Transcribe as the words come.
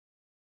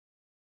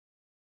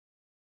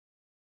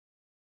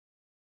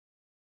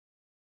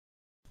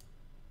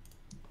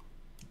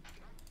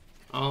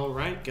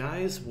Alright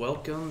guys,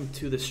 welcome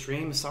to the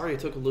stream. Sorry it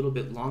took a little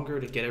bit longer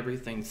to get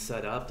everything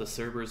set up. The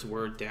servers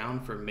were down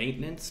for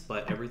maintenance,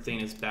 but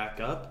everything is back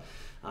up.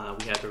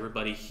 We have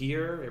everybody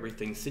here,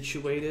 everything's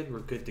situated, we're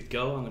good to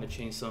go. I'm going to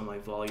change some of my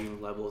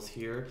volume levels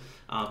here.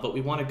 But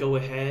we want to go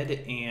ahead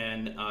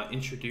and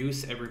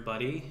introduce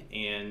everybody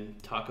and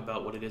talk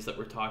about what it is that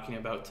we're talking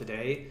about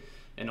today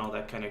and all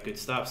that kind of good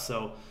stuff.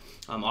 So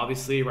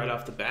obviously right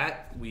off the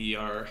bat, we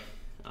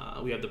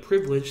have the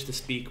privilege to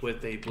speak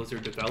with a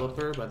Blizzard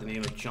developer by the name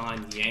of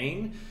John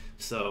Yang.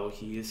 So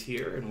he is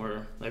here,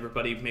 and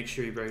everybody make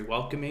sure you're very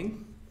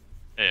welcoming.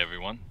 Hey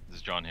everyone, this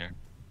is John here.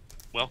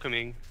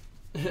 Welcoming.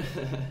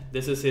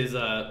 This is his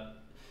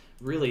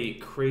really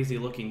crazy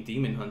looking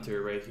demon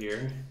hunter right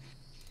here.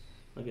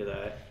 Look at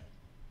that.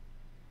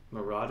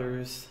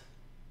 Marauders.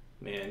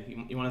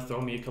 Man, you want to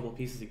throw me a couple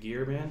pieces of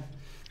gear, man?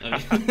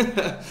 And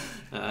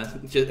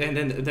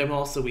then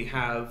also we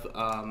have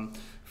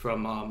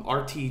from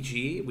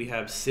RTG, we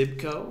have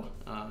Sibco,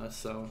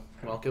 so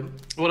welcome.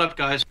 What up,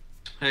 guys?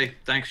 Hey,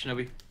 thanks,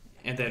 Shinobi.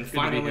 And then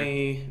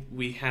finally,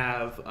 we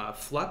have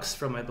Flux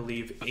from, I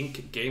believe,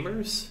 Inc.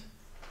 Gamers.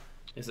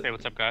 Hey,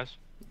 what's up, guys?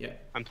 Yeah.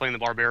 I'm playing the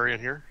Barbarian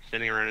here,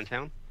 standing around in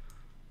town.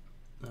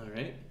 All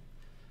right.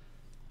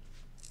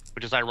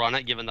 Which is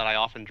ironic, given that I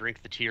often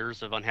drink the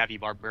tears of unhappy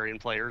Barbarian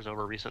players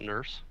over recent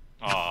nerfs.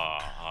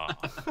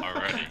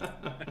 Already.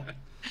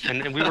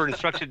 And we were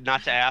instructed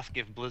not to ask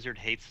if Blizzard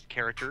hates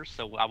characters,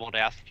 so I won't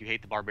ask if you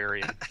hate the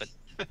Barbarian. But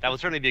that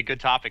would certainly be a good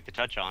topic to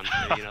touch on.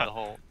 You know, the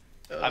whole.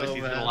 Obviously,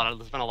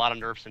 there's been a lot of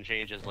nerfs and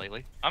changes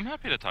lately. I'm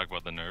happy to talk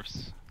about the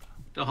nerfs.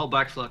 The whole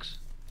backflux.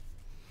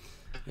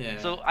 Yeah.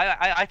 So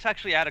I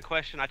actually had a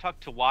question. I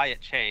talked to Wyatt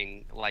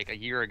Chang like a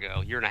year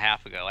and a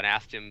half ago, and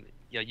asked him,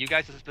 you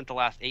guys have spent the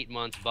last 8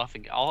 months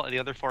buffing all the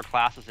other 4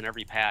 classes in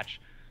every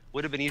patch.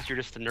 Would have been easier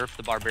just to nerf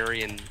the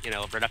Barbarian,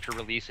 right after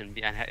release and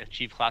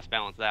achieve class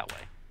balance that way.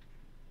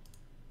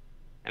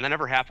 And that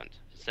never happened.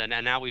 So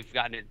and now we've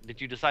gotten it. Did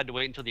you decide to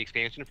wait until the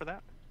expansion for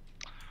that?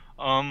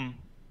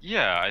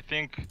 Yeah, I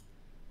think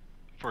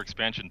for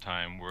expansion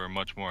time, we're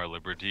much more at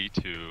liberty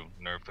to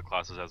nerf the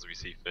classes as we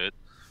see fit.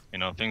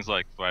 Things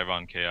like Thrive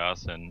on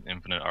Chaos and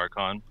Infinite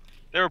Archon,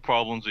 there were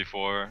problems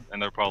before,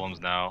 and there are problems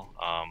now.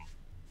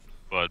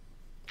 But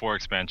for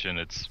expansion,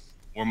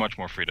 we're much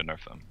more free to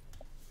nerf them.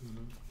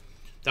 Mm-hmm.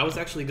 That was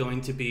actually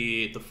going to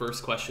be the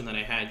first question that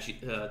I had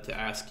to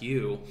ask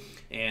you,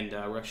 and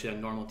we're actually on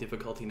normal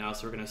difficulty now,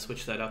 so we're going to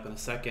switch that up in a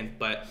second.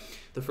 But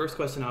the first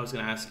question I was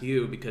going to ask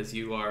you, because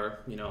you are,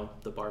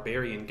 the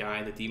Barbarian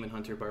guy, the Demon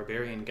Hunter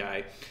Barbarian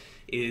guy,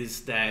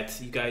 is that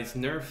you guys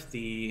nerfed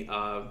the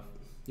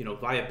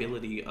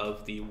viability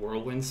of the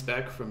Whirlwind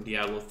spec from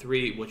Diablo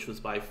 3, which was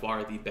by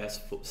far the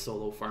best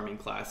solo farming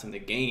class in the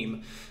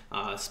game,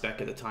 spec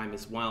at the time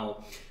as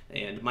well.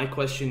 And my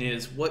question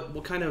is,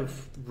 what kind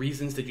of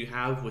reasons did you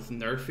have with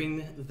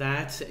nerfing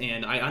that?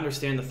 And I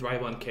understand the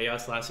Thrive on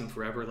Chaos lasting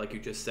forever, like you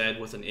just said,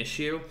 was an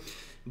issue.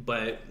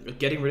 But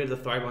getting rid of the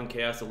Thrive on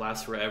Chaos to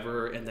last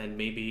forever, and then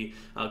maybe,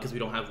 because we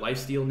don't have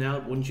lifesteal now,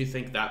 wouldn't you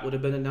think that would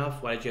have been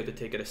enough? Why did you have to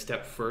take it a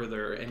step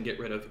further and get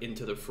rid of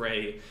Into the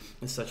Fray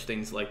and such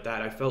things like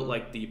that? I felt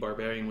like the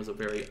Barbarian was a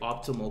very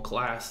optimal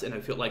class, and I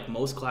feel like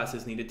most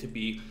classes needed to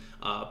be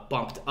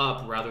bumped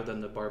up rather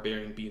than the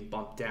Barbarian being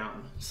bumped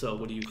down. So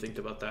what do you think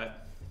about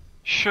that?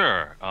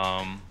 Sure.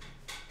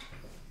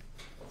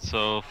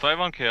 So Thrive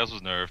on Chaos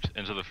was nerfed,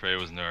 Into the Fray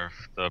was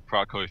nerfed, the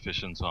proc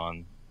coefficients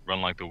on Run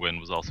Like the Wind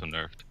was also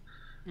nerfed.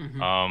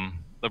 Mm-hmm.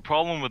 The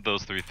problem with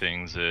those 3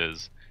 things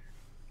is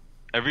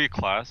every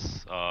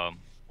class, well,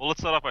 let's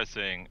start off by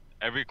saying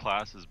every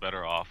class is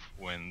better off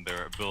when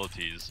their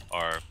abilities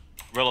are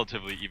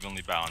relatively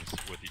evenly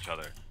balanced with each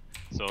other.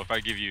 So if I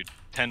give you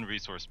 10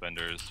 resource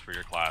spenders for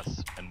your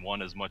class and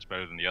one is much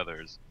better than the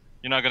others,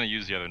 you're not going to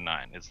use the other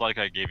 9. It's like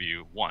I gave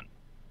you 1.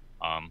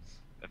 I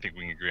think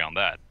we can agree on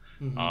that.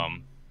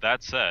 Mm-hmm.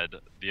 That said,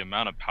 the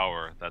amount of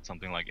power that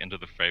something like Into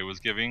the Fray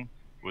was giving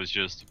was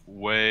just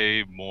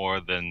way more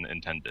than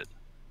intended.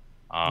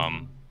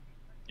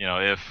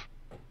 If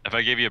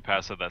I gave you a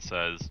passive that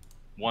says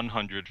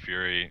 100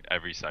 Fury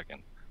every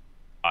second,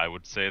 I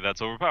would say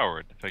that's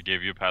overpowered. If I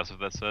gave you a passive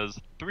that says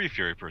 3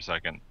 Fury per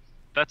second,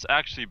 that's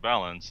actually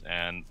balanced,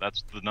 and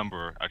that's the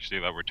number actually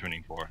that we're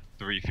tuning for,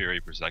 3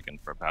 Fury per second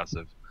for a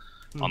passive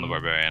on the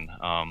Barbarian.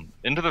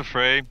 Into the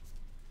Fray,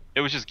 it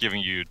was just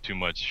giving you too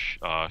much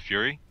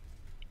Fury.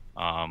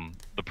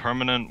 The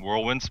permanent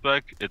Whirlwind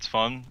spec, it's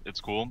fun, it's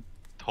cool.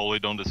 Totally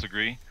don't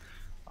disagree,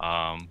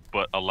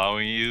 but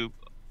allowing you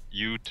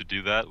to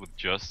do that with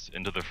just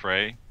Into the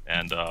Fray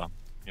and a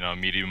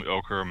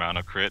mediocre amount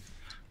of crit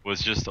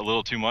was just a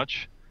little too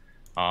much.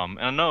 And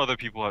I know other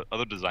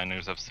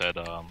designers have said,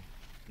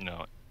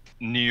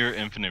 near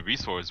infinite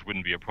resource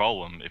wouldn't be a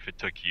problem if it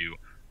took you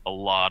a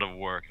lot of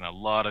work and a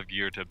lot of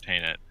gear to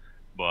obtain it,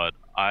 but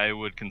I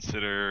would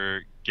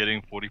consider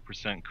getting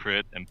 40%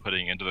 crit and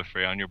putting Into the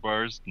Fray on your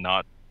bars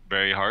not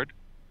very hard.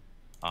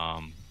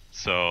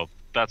 So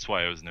that's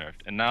why it was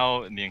nerfed. And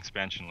now in the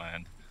expansion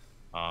land,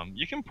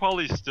 you can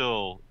probably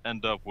still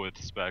end up with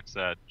specs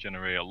that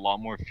generate a lot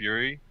more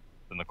Fury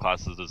than the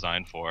class is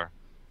designed for.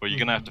 but you're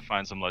gonna have to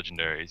find some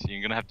legendaries.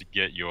 You're gonna have to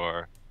get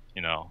your,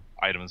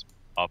 items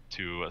up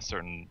to a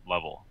certain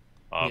level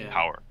of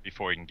power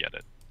before you can get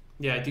it.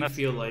 Yeah, I do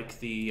feel like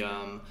the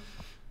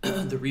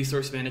the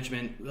resource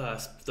management,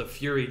 the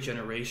Fury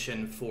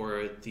generation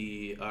for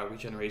the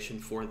regeneration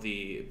for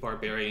the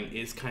Barbarian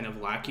is kind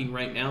of lacking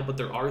right now, but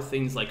there are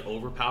things like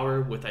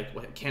Overpower with, I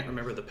can't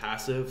remember the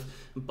passive,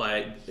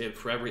 but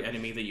for every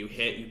enemy that you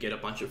hit, you get a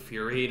bunch of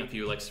Fury, and if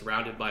you're like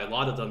surrounded by a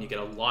lot of them, you get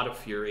a lot of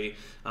Fury.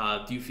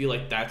 Do you feel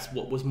like that's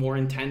what was more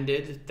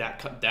intended,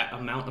 that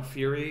amount of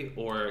Fury,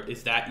 or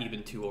is that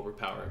even too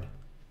overpowered?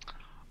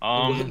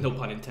 No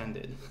pun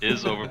intended.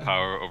 Is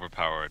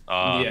overpowered?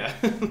 Yeah.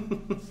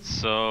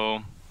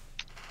 So,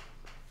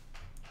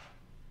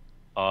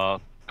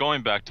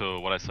 going back to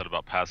what I said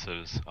about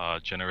passives,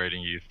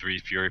 generating you 3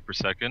 Fury per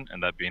second,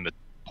 and that being the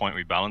point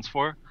we balance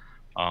for.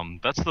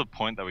 That's the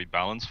point that we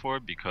balance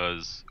for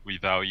because we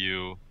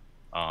value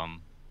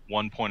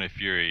 1 point of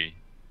Fury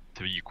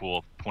to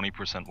equal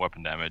 20%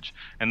 weapon damage,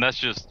 and that's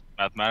just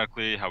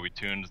mathematically how we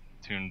tuned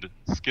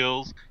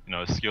skills.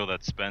 A skill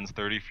that spends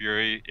 30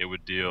 Fury, it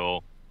would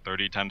deal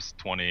 30 times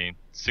 20,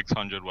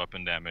 600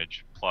 weapon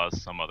damage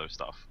plus some other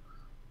stuff.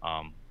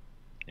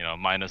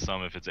 Minus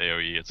some if it's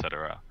AoE,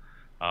 etc.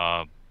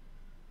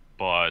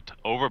 But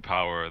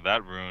Overpower,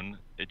 that rune,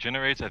 it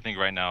generates, I think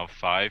right now,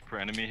 5 per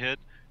enemy hit.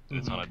 And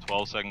it's on a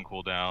 12-second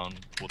cooldown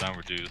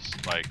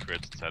reduced by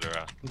crits,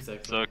 etc.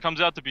 Exactly. So it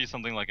comes out to be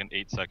something like an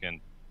 8-second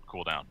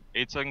cooldown.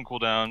 8-second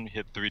cooldown,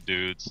 hit 3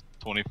 dudes,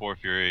 24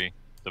 Fury,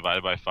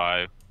 divided by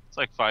 5. It's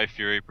like 5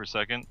 Fury per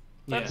second.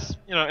 That's,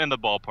 in the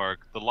ballpark.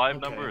 The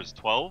live number is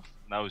 12.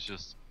 And that was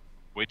just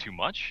way too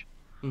much.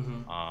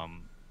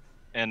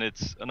 And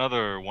it's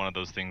another one of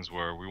those things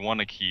where we want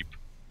to keep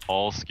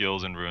all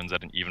skills and runes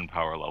at an even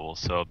power level,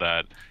 so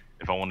that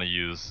if I want to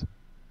use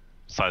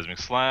Seismic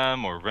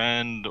Slam or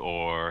Rend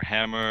or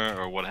Hammer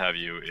or what have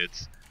you,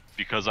 it's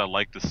because I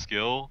like the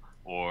skill,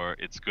 or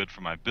it's good for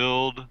my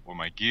build or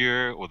my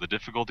gear or the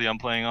difficulty I'm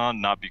playing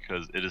on, not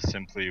because it is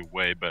simply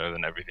way better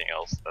than everything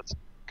else that's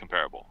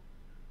comparable.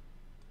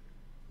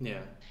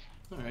 Yeah.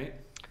 All right.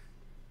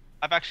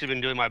 I've actually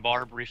been doing my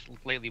barb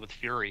lately with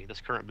Fury,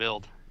 this current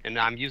build, and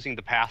I'm using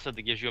the passive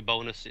that gives you a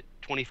bonus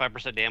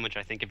 25% damage,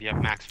 I think, if you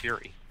have max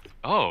Fury.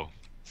 Oh.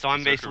 So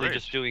I'm basically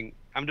just doing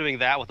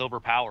that with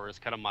Overpower as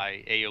kind of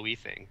my AoE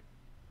thing.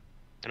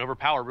 And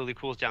Overpower really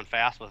cools down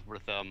fast with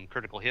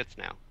critical hits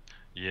now.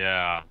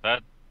 Yeah,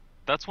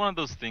 that's one of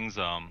those things.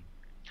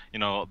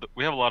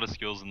 We have a lot of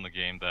skills in the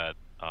game that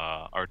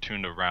are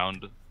tuned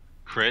around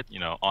crit.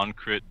 On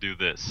crit do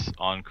this,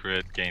 on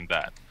crit gain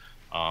that.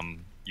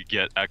 You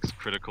get X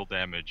critical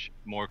damage,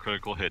 more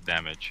critical hit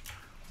damage.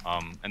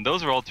 And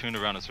those are all tuned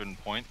around a certain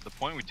point. The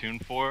point we tune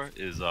for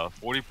is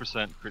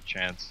 40% crit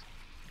chance,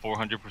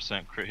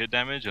 400% crit hit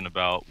damage, and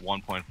about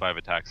 1.5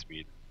 attack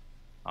speed.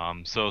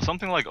 So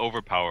something like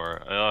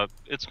Overpower,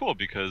 it's cool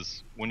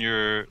because when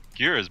your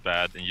gear is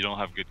bad and you don't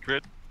have good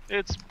crit,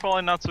 it's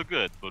probably not so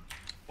good. But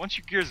once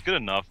your gear is good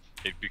enough,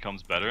 it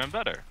becomes better and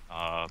better.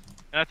 And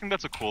I think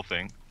that's a cool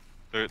thing.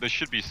 There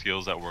should be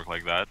skills that work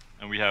like that,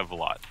 and we have a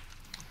lot.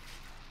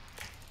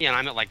 Yeah, and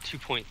I'm at like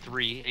 2.3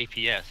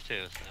 APS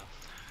too, so.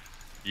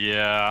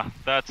 Yeah,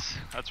 that's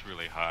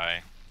really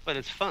high. But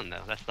it's fun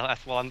though. That's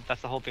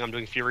the whole thing. I'm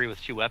doing Fury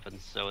with 2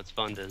 weapons, so it's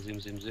fun to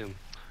zoom.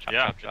 Chop,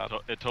 yeah, chop,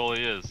 chop. It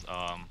totally is.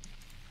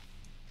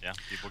 Yeah,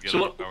 people get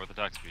power with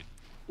attack speed.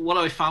 What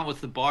I found with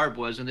the Barb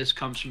was, and this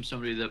comes from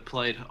somebody that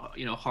played,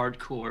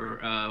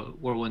 hardcore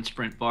Whirlwind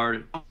Sprint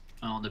Bard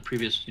on the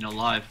previous,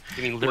 live.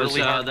 You mean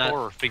literally hardcore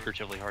or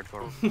figuratively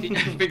hardcore?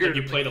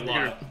 You played a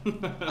lot.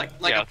 Like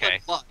yeah, I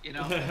played a lot,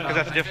 Because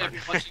that's different. I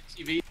watching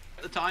TV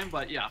at the time,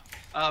 but yeah.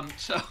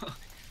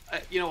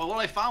 What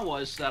I found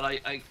was that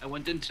I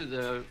went into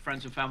the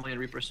Friends and Family and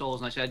Reaper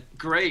Souls and I said,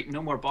 great,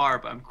 no more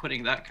Barb, I'm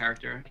quitting that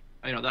character.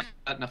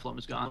 That Nephilim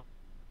is gone.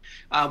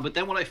 But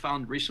then what I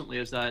found recently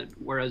is that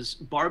whereas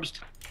Barb's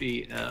tend to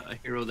be a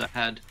hero that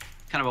had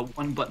kind of a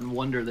one-button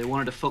wonder, they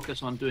wanted to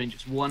focus on doing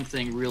just one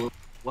thing really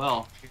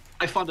well.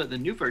 I found that the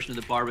new version of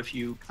the Barb, if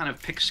you kind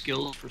of pick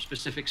skills for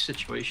specific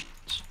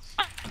situations,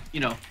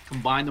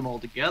 combine them all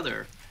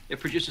together, it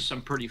produces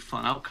some pretty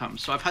fun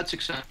outcomes. So I've had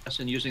success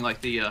in using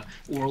like the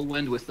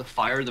Whirlwind with the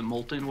fire, the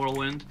Molten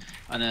Whirlwind,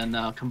 and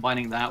then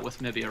combining that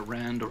with maybe a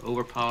Rend or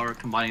Overpower,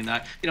 combining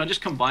that,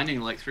 just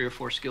combining like 3 or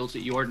 4 skills that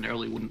you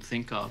ordinarily wouldn't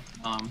think of.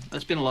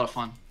 That's been a lot of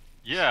fun.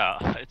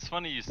 Yeah, it's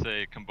funny you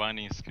say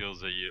combining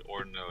skills that you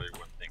ordinarily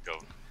wouldn't think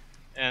of.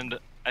 And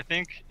I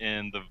think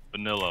in the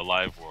vanilla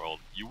live world,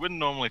 you wouldn't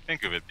normally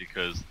think of it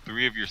because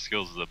 3 of your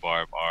skills as a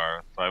Barb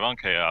are Thrive on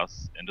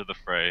Chaos, Into the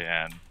Fray,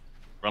 and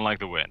Run Like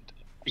the Wind.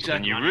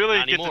 Exactly. So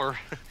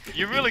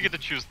you really get to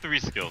choose 3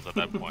 skills at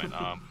that point.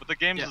 But the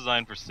game's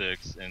designed for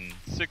 6, and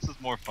 6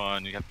 is more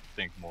fun. You have to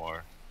think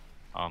more.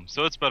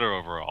 So it's better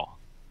overall.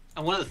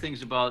 And one of the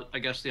things about, I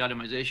guess, the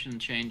itemization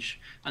change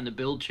and the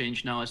build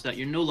change now is that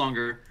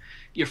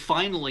you're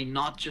finally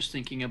not just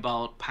thinking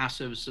about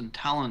passives and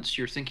talents.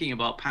 You're thinking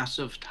about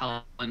passive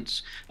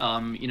talents,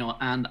 and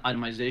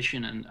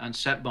itemization and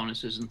set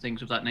bonuses and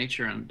things of that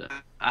nature, and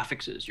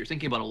affixes. You're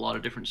thinking about a lot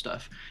of different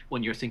stuff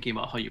when you're thinking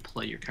about how you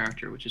play your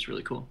character, which is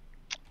really cool.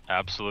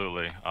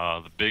 Absolutely.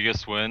 The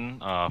biggest win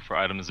for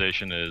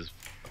itemization is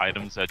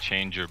items that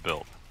change your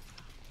build.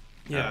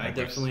 Yeah, I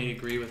definitely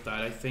agree with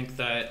that. I think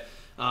that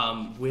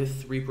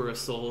with Reaper of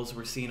Souls,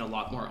 we're seeing a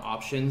lot more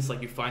options.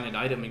 Like, you find an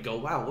item and go,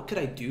 wow, what could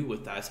I do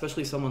with that?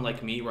 Especially someone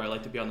like me, where I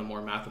like to be on the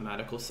more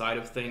mathematical side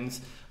of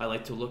things. I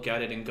like to look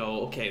at it and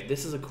go, okay,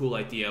 this is a cool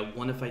idea.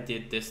 What if I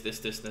did this,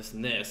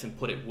 and this, and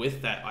put it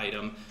with that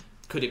item?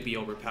 Could it be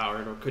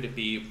overpowered, or could it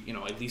be,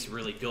 at least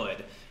really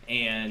good?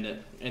 And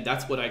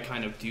that's what I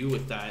kind of do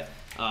with that.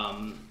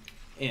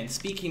 And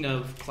speaking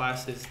of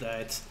classes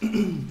that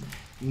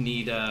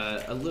needed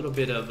a little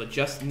bit of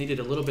adjustment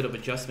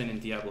in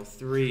Diablo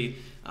 3,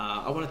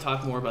 I want to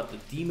talk more about the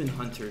Demon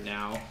Hunter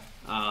now,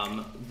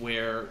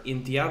 where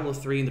in Diablo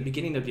 3, in the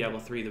beginning of Diablo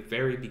 3, the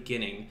very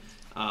beginning,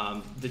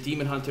 the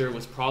Demon Hunter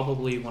was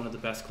probably one of the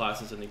best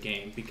classes in the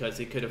game because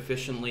it could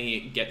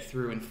efficiently get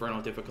through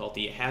Infernal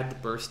difficulty. It had the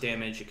burst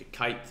damage, it could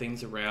kite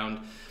things around.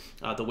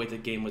 The way the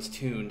game was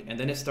tuned, and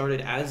then it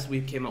started as we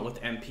came out with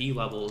MP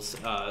levels.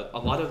 A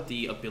lot of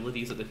the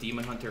abilities that the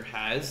Demon Hunter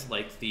has,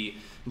 like the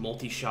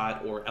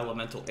multi-shot or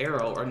elemental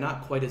arrow, are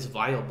not quite as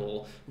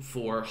viable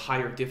for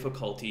higher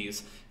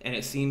difficulties. And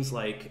it seems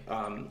like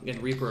in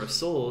Reaper of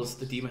Souls,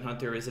 the Demon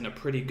Hunter is in a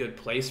pretty good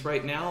place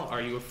right now.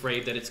 Are you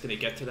afraid that it's going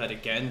to get to that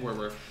again,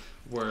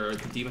 where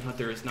the Demon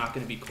Hunter is not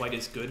going to be quite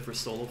as good for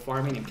solo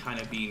farming and kind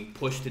of being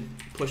pushed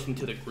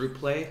into the group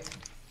play?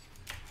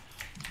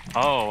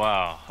 Oh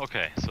wow.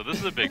 Okay, so this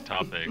is a big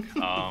topic.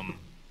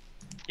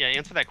 Yeah,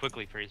 answer that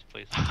quickly, please.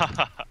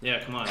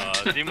 Yeah, come on.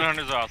 Demon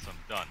Hunters are awesome.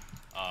 Done.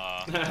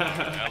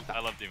 I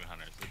love Demon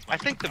Hunters. I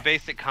think the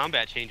basic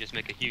combat changes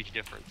make a huge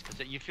difference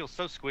because you feel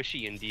so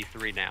squishy in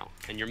D3 now,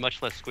 and you're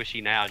much less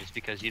squishy now just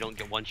because you don't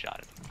get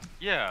one-shotted.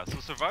 Yeah, so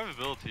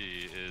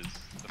survivability is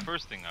the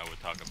first thing I would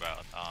talk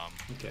about.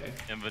 Okay.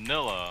 In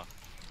vanilla,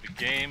 the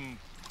game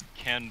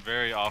can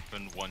very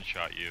often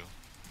one-shot you,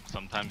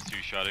 sometimes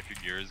two-shot if your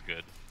gear is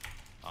good.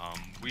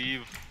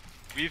 We've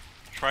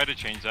tried to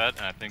change that,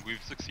 and I think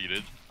we've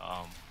succeeded.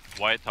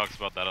 Wyatt talks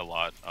about that a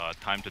lot,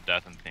 time to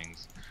death and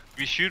things.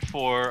 We shoot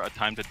for a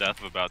time to death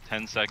of about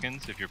 10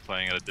 seconds if you're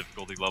playing at a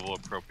difficulty level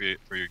appropriate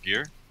for your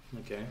gear.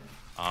 Okay.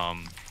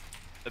 And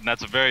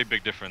that's a very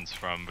big difference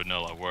from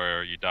vanilla,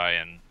 where you die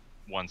in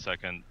 1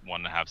 second,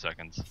 1.5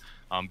 seconds.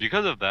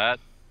 Because of that,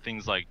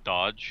 things like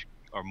dodge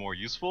are more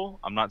useful.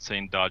 I'm not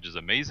saying dodge is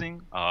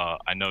amazing.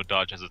 I know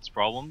dodge has its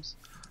problems.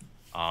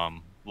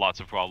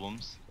 Lots of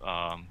problems,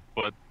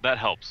 but that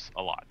helps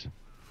a lot.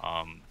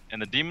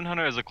 And the Demon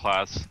Hunter as a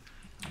classes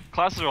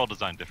are all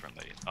designed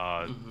differently.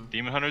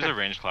 Demon Hunter is a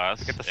range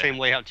class. Get the same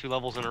layout 2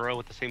 levels in a row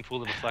with the same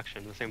pool of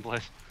deflection in the same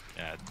place.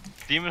 Yeah,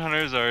 Demon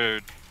Hunters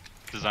are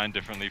designed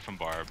differently from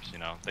barbs.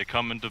 They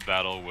come into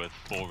battle with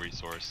full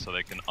resource, so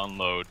they can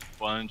unload a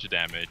bunch of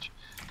damage.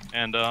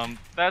 And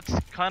that's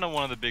kind of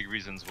one of the big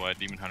reasons why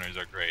Demon Hunters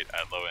are great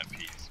at low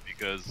MPs,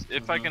 because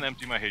if I can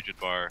empty my hatred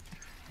bar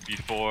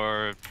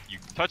before you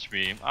touch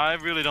me, I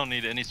really don't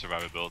need any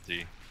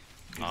survivability.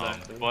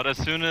 Exactly. But as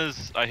soon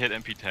as I hit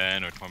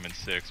MP10 or Torment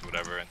 6 or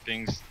whatever, and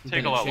things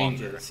take a lot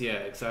longer, yeah,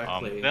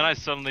 exactly. then I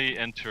suddenly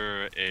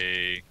enter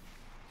a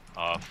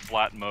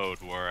flat mode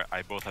where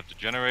I both have to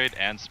generate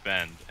and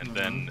spend, and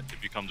then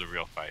it becomes a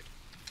real fight.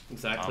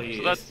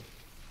 Exactly. So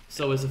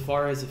so as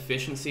far as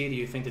efficiency, do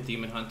you think the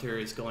Demon Hunter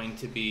is going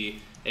to be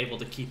able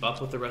to keep up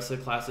with the rest of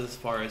the classes as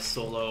far as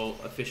solo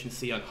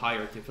efficiency on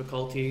higher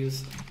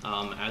difficulties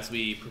as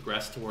we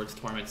progress towards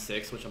Torment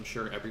 6, which I'm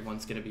sure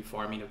everyone's going to be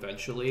farming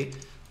eventually?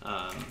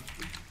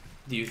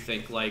 Do you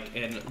think,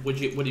 and would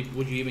you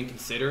even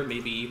consider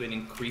maybe even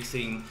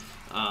increasing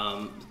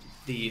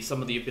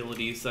some of the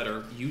abilities that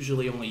are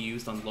usually only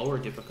used on lower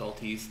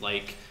difficulties,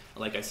 like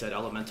I said,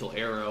 elemental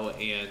arrow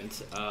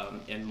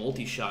and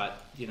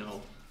multi-shot,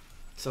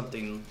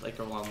 something like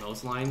along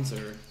those lines?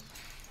 Or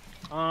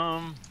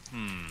I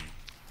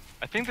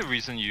think the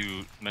reason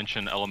you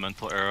mention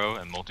elemental arrow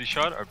and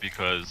multi-shot are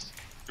because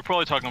you're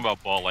probably talking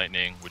about ball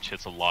lightning, which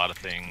hits a lot of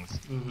things,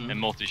 and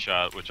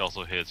multi-shot, which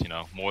also hits,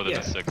 more than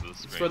a sixth of the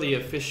screen. It's for the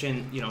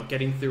efficient,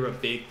 getting through a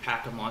big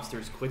pack of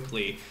monsters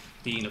quickly,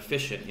 being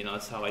efficient.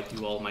 That's how I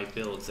do all my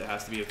builds. It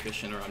has to be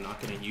efficient, or I'm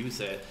not going to use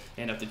it.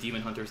 And if the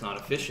Demon Hunter's not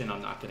efficient,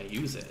 I'm not going to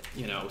use it.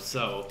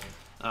 So.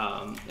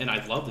 And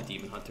I love the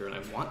Demon Hunter, and I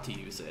want to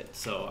use it.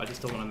 So I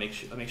just don't want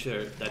to make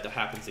sure that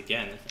happens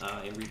again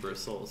in Reaper of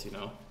Souls.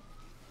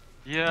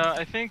 Yeah,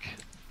 I think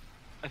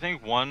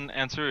one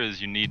answer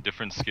is you need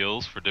different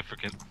skills for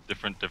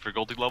different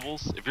difficulty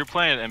levels. If you're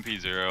playing at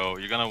MP0,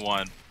 you're gonna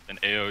want an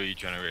AoE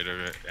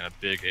generator and a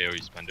big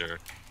AoE spender.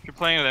 If you're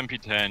playing at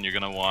MP10, you're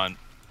gonna want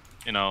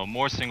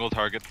more single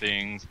target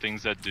things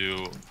that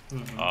do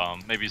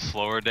maybe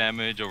slower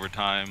damage over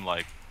time,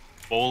 like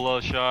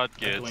Bola shot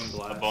Echoing gets a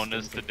blast, bonus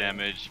things to like that.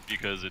 damage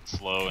because it's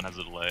slow and has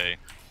a delay.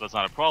 So that's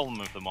not a problem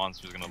if the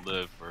monster's gonna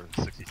live for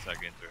 60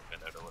 seconds or a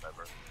minute or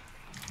whatever.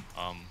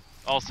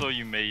 Also,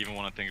 you may even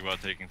want to think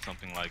about taking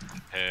something like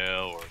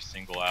Impale or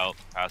Single Out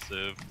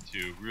passive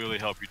to really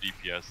help your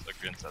DPS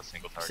against that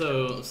single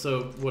target.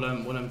 So what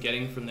I'm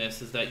getting from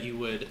this is that you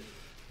would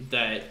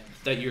that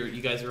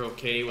you guys are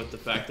okay with the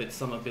fact that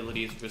some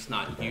abilities are just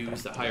not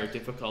used at higher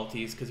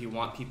difficulties because you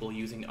want people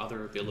using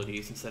other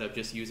abilities instead of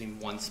just using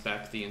one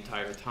spec the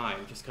entire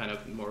time. Just kind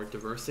of more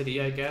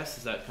diversity, I guess.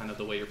 Is that kind of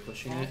the way you're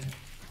pushing it?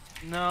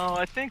 No,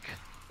 I think,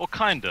 well,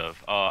 kind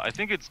of. I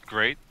think it's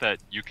great that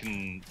you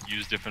can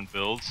use different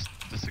builds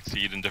to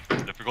succeed in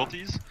different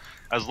difficulties,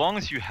 as long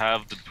as you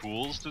have the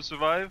tools to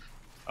survive.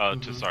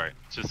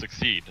 To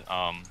succeed.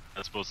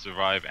 As both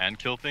survive and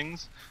kill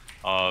things.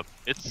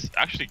 It's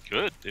actually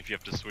good if you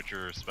have to switch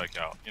your spec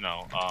out. You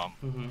know,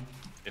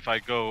 if I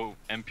go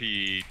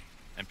MP10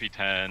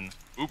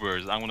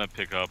 Ubers, I'm gonna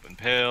pick up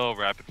Impale,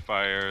 Rapid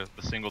Fire,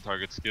 the single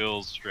target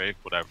skills, Strafe,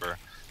 whatever.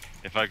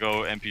 If I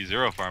go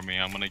MP0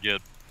 farming, I'm gonna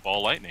get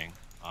Ball Lightning.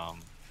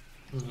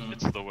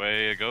 It's the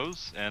way it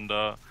goes, and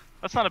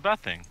that's not a bad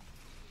thing.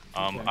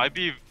 I'd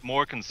be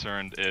more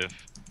concerned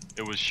if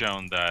it was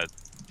shown that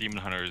Demon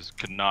Hunters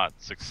could not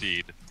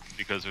succeed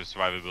because their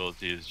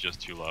survivability is just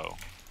too low,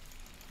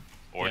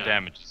 or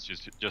damage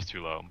is just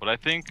too low. But I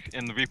think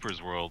in the Reaper's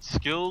world,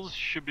 skills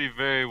should be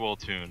very well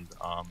tuned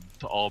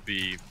to all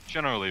be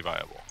generally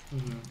viable.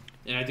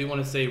 And I do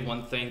want to say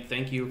one thing.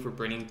 Thank you for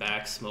bringing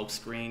back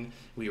Smokescreen.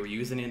 We were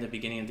using it in the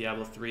beginning of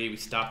Diablo 3. We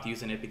stopped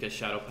using it because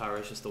Shadow Power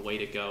is just the way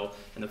to go.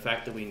 And the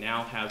fact that we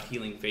now have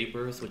Healing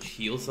Vapors, which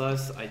heals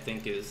us, I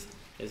think is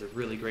a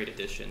really great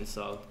addition.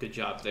 So good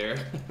job there.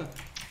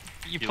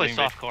 You play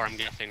softcore, I'm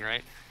guessing,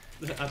 right?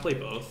 I play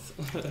both.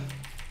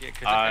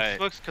 Yeah,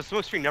 because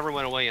Smokescreen never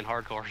went away in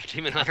hardcore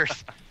Demon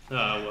Hunters. Oh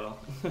well.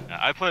 Yeah,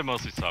 I play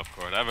mostly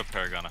softcore. I have a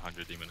Paragon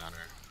 100 Demon Hunter.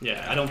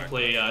 Yeah, I don't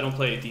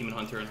play Demon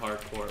Hunter in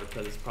hardcore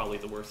because it's probably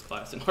the worst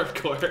class in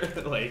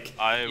hardcore. Like,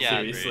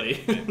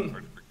 seriously.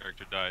 Hardcore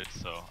character died,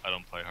 so I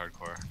don't play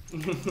hardcore.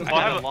 Well,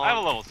 I have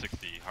a level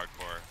 60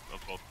 hardcore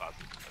of both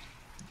classes,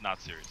 but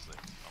not seriously.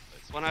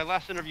 When I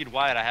last interviewed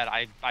Wyatt,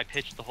 I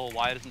pitched the whole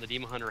why doesn't the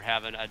Demon Hunter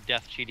have a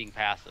death cheating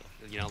passive?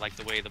 You know, like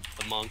the way the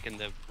monk and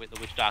the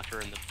witch doctor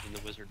and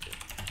the wizard did.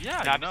 Yeah,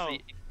 and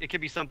obviously it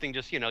could be something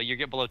just, you know, you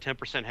get below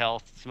 10%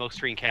 health,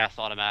 Smokescreen casts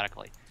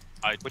automatically.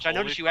 Which I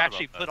noticed you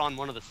actually put on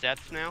one of the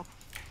sets now.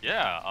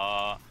 Yeah,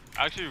 I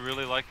actually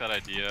really like that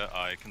idea.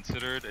 I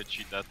considered a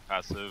cheat death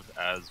passive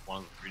as one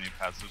of the 3 new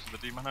passives of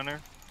the Demon Hunter.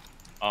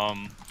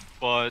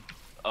 But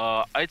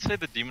I'd say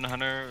the Demon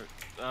Hunter,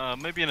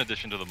 maybe in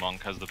addition to the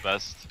monk, has the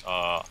best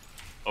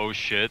oh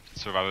shit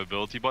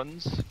survivability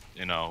buttons.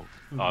 You know,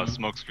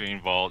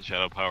 Smokescreen, Vault,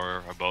 Shadow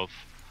Power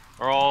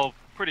are all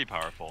pretty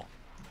powerful.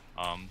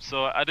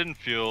 So I didn't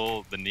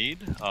feel the need,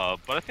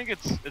 but I think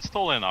it's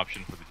totally an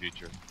option for the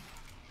future.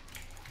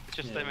 It's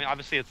just, I mean,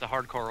 obviously it's a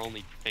hardcore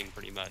only thing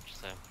pretty much,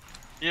 so.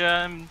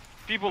 Yeah, and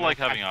people like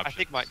having options.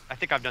 I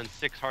think I've done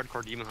 6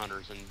 hardcore Demon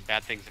Hunters and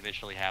bad things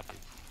eventually happen.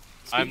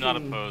 I'm not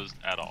opposed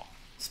at all.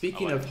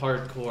 Speaking of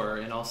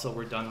hardcore, and also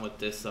we're done with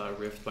this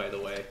rift, by the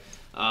way.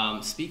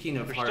 Speaking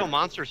of There's still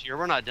monsters here.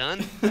 We're not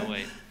done. No,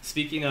 wait.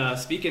 Speaking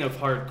of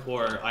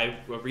hardcore, I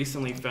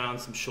recently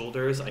found some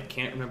shoulders. I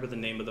can't remember the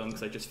name of them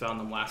because I just found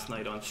them last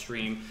night on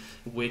stream,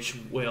 which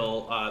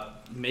will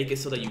make it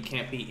so that you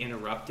can't be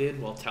interrupted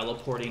while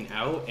teleporting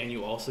out, and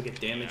you also get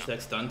damage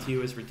that's done to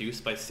you is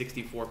reduced by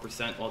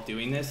 64% while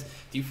doing this.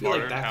 Do you feel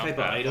like that type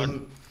of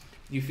item?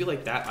 Do you feel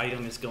like that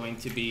item is going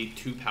to be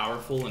too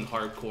powerful in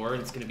hardcore,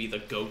 and it's going to be the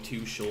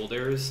go-to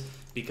shoulders?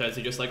 Because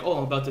you're just like, oh,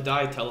 I'm about to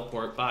die,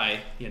 teleport, bye,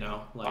 you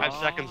know. Like, 5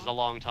 seconds is a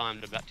long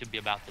time to be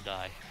about to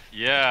die.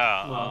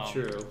 Yeah. Well,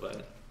 true,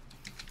 but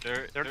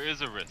there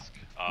is a risk.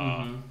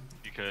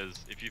 Because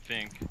if you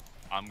think,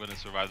 I'm going to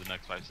survive the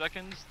next 5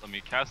 seconds, let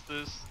me cast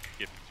this,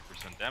 get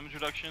 50% damage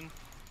reduction.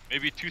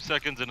 Maybe 2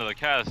 seconds into the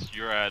cast,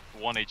 you're at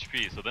 1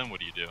 HP, so then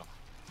what do you do?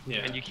 Yeah.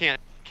 And you can't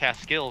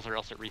cast skills or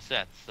else it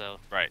resets, so.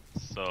 Right,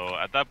 so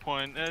at that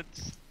point,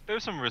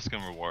 there's some risk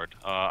and reward.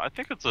 I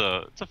think it's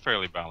a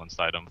fairly balanced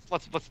item.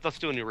 Let's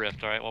do a new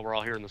rift, all right? While we're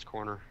all here in this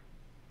corner.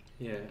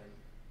 Yeah.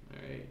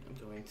 All right.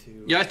 I'm going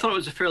to. Yeah, I thought it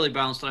was a fairly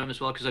balanced item as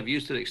well because I've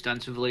used it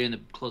extensively in the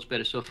closed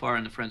beta so far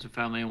in the friends and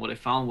family, and what I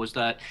found was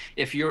that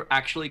if you're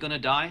actually going to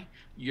die,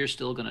 you're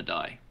still going to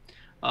die.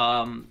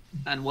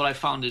 And what I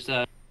found is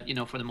that, you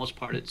know, for the most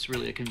part, it's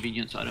really a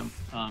convenience item.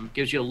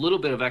 Gives you a little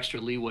bit of extra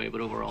leeway, but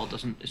overall,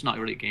 it's not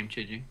really game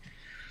changing.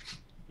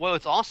 Well,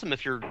 it's awesome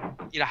if you're,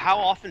 you know, how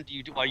often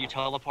are you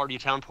teleporting,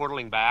 town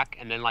portaling back,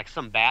 and then like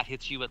some bat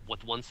hits you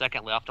with 1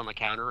 second left on the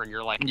counter, and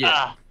you're like,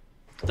 ah.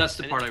 That's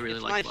the part I really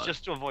like. It's nice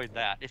just to avoid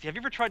that. Have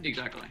you ever tried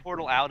to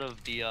portal out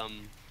of the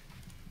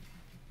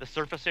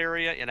surface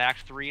area in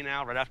Act 3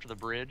 now, right after the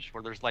bridge,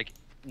 where there's like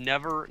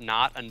never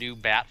not a new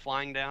bat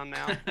flying down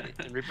now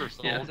in Reaper of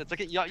Souls? Yeah. It's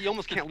like you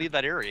almost can't leave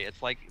that area.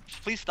 It's like,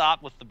 please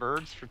stop with the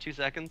birds for 2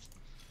 seconds.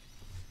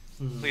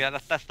 So yeah,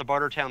 that's the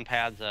Bartertown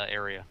Pads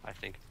area, I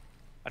think.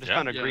 I just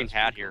found a green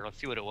hat here. Let's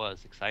see what it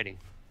was. Exciting.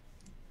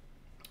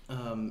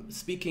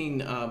 Speaking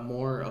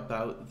more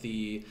about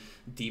the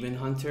Demon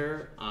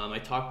Hunter, I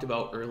talked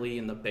about early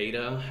in the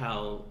beta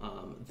how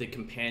the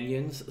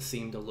companions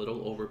seemed a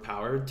little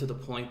overpowered to the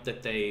point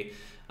that they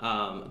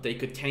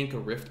could tank a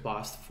Rift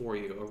boss for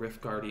you, a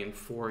Rift Guardian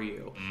for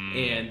you,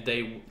 and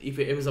if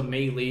it was a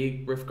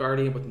melee Rift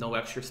Guardian with no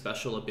extra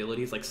special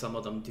abilities like some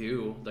of them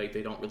do, like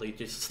they don't really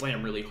just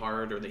slam really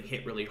hard or they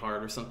hit really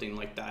hard or something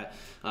like that.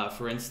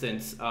 For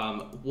instance,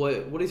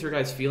 what is your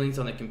guys' feelings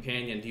on the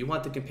companion? Do you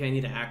want the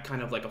companion to act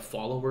kind of like a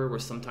follower where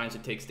sometimes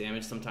it takes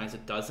damage, sometimes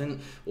it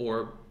doesn't,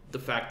 or the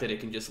fact that it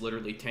can just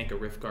literally tank a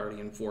Rift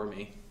Guardian for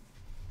me?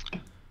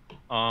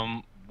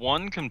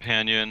 One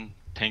companion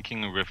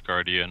tanking a Rift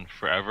Guardian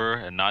forever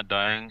and not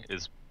dying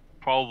is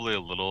probably a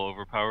little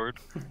overpowered.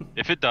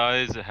 If it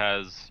dies, it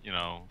has,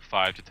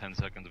 5 to 10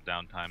 seconds of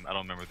downtime. I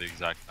don't remember the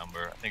exact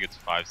number. I think it's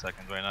 5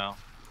 seconds right now.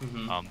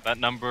 That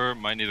number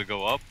might need to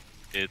go up.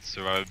 Its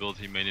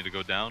survivability may need to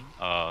go down.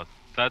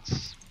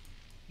 That's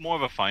more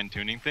of a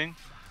fine-tuning thing.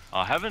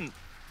 I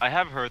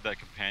have heard that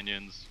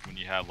companions, when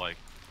you have like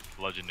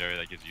legendary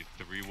that gives you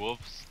 3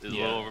 wolves, is a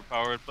little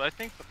overpowered, but I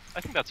think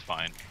that's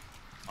fine.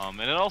 And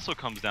it also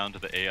comes down to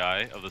the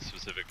AI of the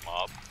specific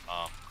mob.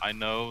 I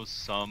know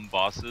some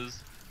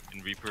bosses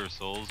in Reaper of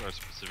Souls are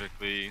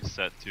specifically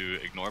set to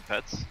ignore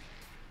pets,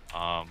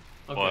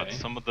 but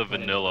some of the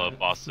vanilla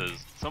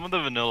bosses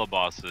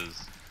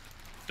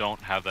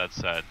don't have that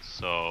set,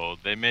 so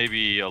they may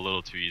be a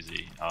little too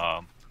easy.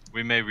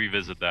 We may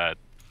revisit that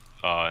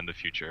in the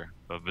future,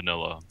 of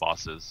vanilla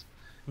bosses,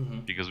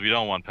 because we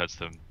don't want pets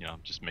to,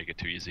 just make it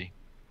too easy.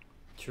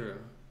 True.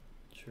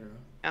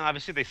 And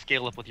obviously they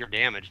scale up with your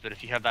damage, but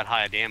if you have that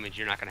high of damage,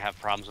 you're not going to have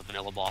problems with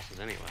vanilla bosses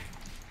anyway.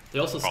 They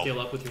also scale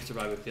up with your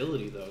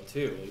survivability, though,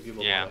 too. If you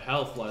have a lot of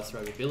health, a lot of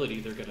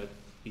survivability, they're going to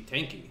be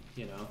tanky,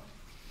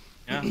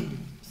 Yeah.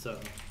 So,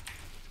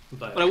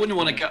 but I wouldn't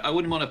want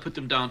to put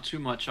them down too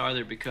much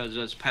either, because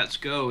as pets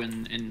go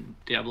in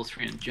Diablo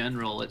 3 in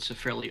general, it's a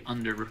fairly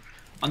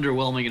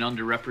underwhelming and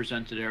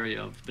underrepresented area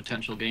of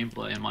potential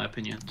gameplay, in my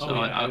opinion.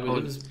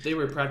 So they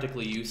were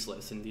practically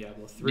useless in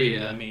Diablo 3.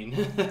 Yeah. I mean,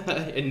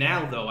 and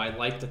now though I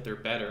like that they're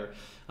better.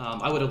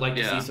 I would have liked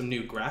to see some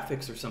new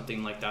graphics or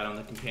something like that on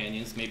the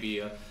companions. Maybe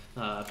a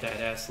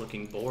badass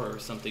looking boar or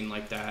something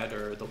like that,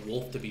 or the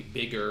wolf to be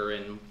bigger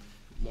and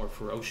more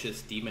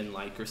ferocious,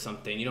 demon-like or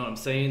something. You know what I'm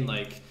saying?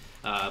 Like,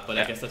 but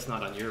I guess that's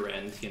not on your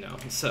end,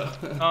 So.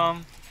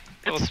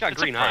 It's got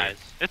green eyes.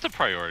 It's a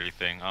priority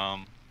thing.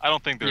 I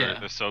don't think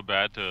they're so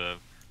bad to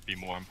be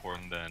more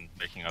important than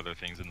making other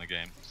things in the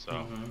game.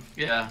 So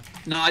yeah,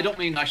 no, I don't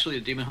mean actually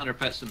the Demon Hunter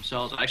pets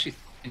themselves. I actually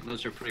think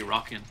those are pretty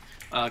rocking.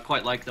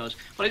 Quite like those.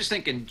 But I just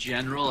think in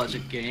general, as a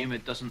game,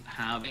 it doesn't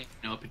have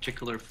a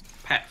particular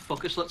pet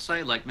focus. Let's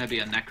say like maybe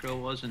a Necro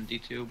was in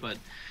D2, but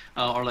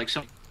or like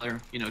some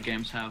other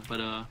games have.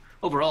 But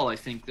overall, I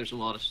think there's a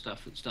lot of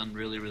stuff that's done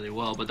really, really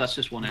well. But that's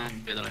just one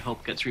area that I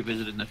hope gets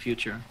revisited in the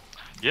future.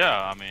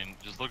 Yeah, I mean,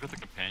 just look at the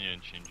companion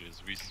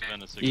changes. We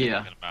spent a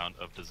significant amount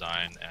of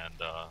design and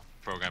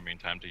programming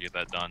time to get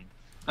that done.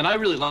 And I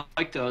really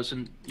like those.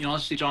 And,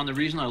 honestly, John, the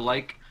reason I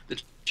like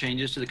the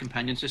changes to the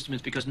companion system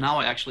is because now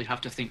I actually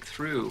have to think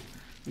through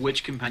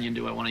which companion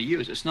do I want to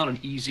use. It's not an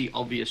easy,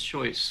 obvious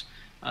choice.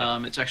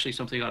 It's actually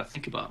something I got to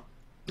think about.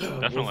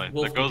 Definitely.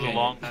 That goes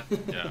along.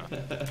 Yeah,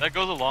 that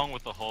goes along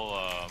with the whole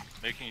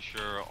making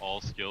sure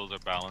all skills are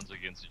balanced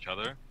against each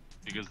other.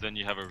 Because then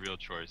you have a real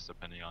choice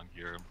depending on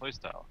gear and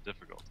playstyle.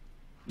 Difficult.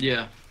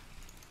 Yeah.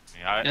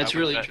 That's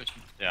really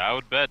interesting. Yeah, I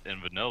would bet in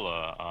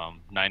vanilla,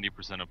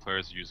 90% of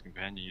players who use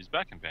companion use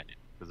back companion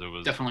because it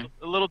was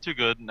a little too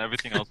good and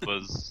everything else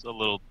was a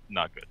little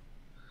not good.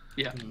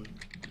 Yeah.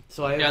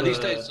 So I have these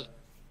days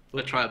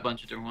I try a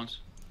bunch of different ones.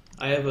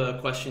 I have a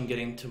question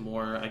getting to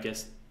more, I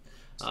guess,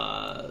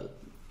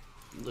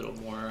 little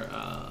more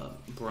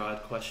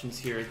broad questions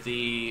here.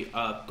 The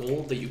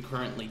gold that you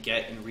currently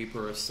get in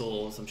Reaper of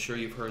Souls, I'm sure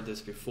you've heard this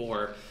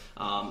before,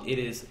 it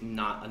is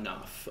not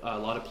enough. A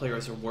lot of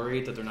players are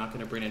worried that they're not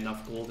going to bring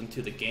enough gold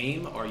into the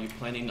game. Are you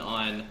planning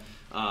on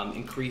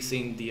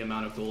increasing the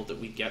amount of gold that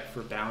we get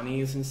for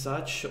bounties and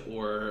such,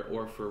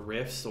 or for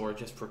rifts, or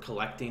just for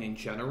collecting in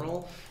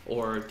general?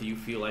 Or do you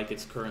feel like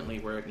it's currently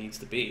where it needs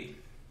to be?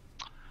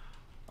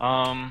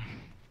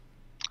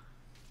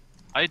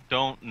 I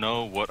don't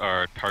know what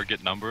our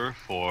target number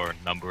for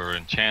number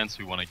and chance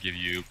we want to give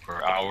you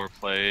per hour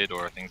played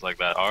or things like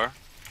that are.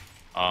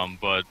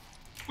 But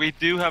we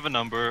do have a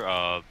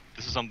number.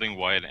 This is something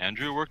Wyatt and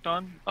Andrew worked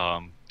on,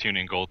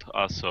 tuning gold to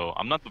us, so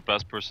I'm not the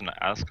best person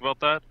to ask about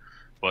that,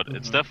 but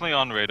it's definitely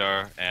on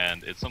radar,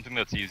 and it's something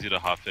that's easy to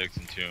hotfix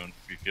and tune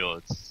if we feel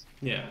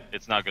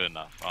it's not good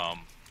enough.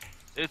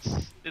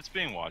 It's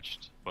being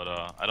watched, but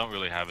I don't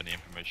really have any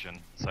information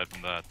aside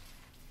from that.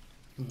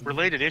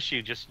 Related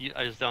issue just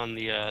is on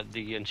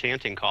the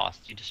enchanting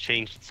cost. You just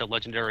changed it so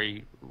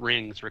legendary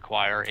rings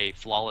require a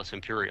flawless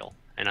imperial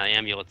and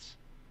amulets,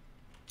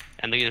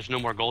 and there's no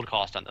more gold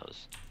cost on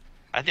those.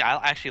 I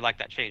actually like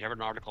that change. I read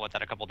an article about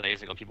that a couple of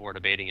days ago. People were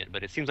debating it,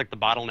 but it seems like the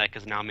bottleneck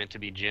is now meant to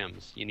be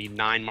gems. You need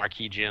 9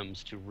 marquee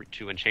gems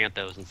to enchant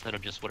those instead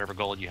of just whatever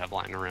gold you have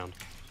lying around.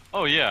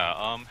 Oh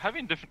yeah,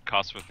 having different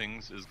costs for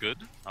things is good.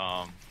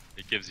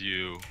 It gives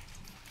you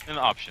an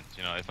options.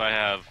 You know, if I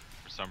have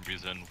for some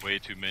reason way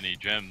too many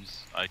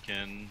gems, I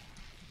can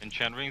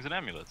enchant rings and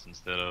amulets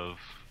instead of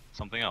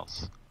something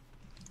else.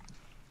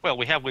 Well,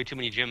 we have way too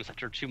many gems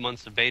after 2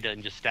 months of beta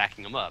and just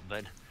stacking them up,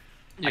 but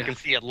I can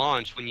see at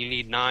launch when you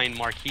need 9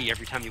 marquee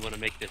every time you want to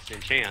make this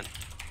enchant,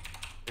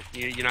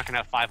 you're not going to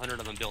have 500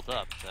 of them built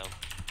up, so...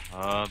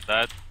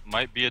 That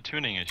might be a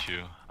tuning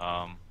issue.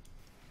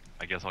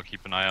 I guess I'll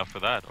keep an eye out for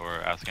that, or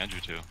ask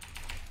Andrew to.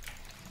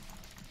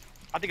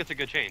 I think it's a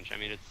good change. I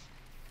mean,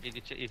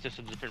 it's just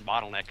a different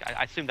bottleneck.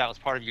 I assume that was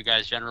part of you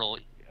guys' general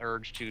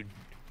urge to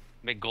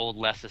make gold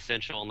less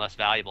essential and less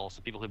valuable,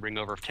 so people who bring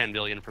over 10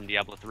 billion from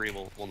Diablo 3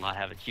 will not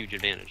have a huge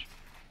advantage.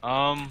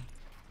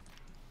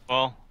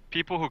 Well,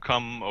 people who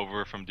come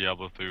over from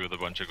Diablo 3 with a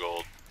bunch of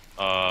gold,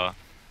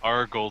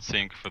 our gold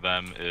sink for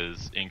them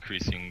is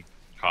increasing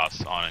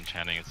costs on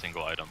enchanting a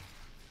single item.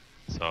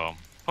 So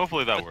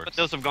hopefully that works. But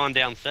those have gone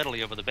down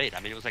steadily over the beta. I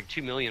mean, it was like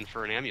 2 million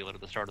for an amulet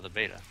at the start of the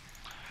beta,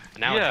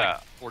 and now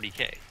it's like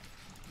 40k.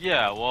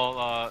 Yeah,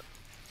 well,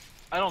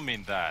 I don't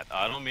mean that.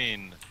 I don't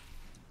mean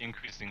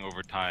increasing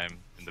over time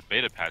in the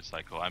beta patch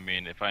cycle. I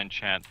mean, if I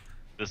enchant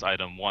this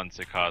item once,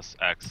 it costs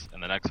X,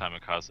 and the next time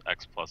it costs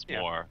X plus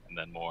more, and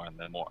then more, and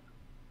then more.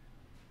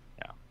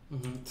 Yeah.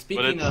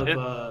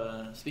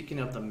 Mm-hmm. Speaking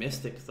of the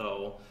Mystic,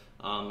 though,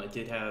 I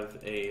did have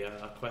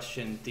a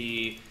question.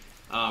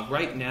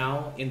 Right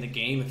now in the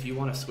game, if you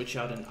want to switch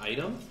out an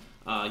item,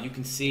 you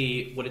can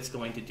see what it's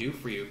going to do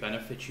for you,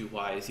 benefit you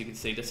wise. You can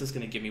say, this is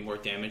going to give me more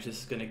damage, this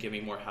is going to give me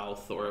more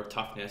health or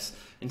toughness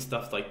and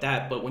stuff like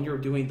that. But when you're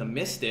doing the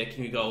Mystic,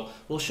 you go,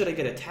 well, should I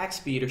get attack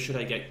speed, or should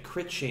I get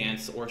crit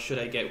chance, or should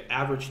I get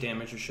average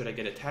damage, or should I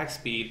get attack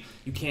speed?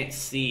 You can't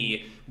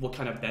see what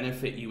kind of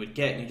benefit you would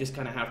get, and you just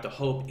kind of have to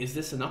hope, is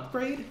this an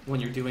upgrade when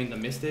you're doing the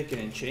Mystic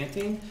and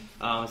enchanting?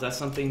 Is that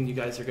something you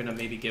guys are going to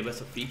maybe give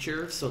us a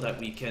feature so that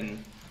we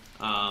can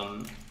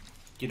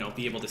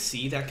be able to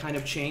see that kind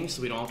of change,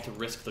 so we don't have to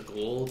risk the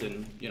gold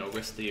and,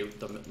 risk the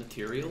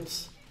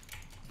materials?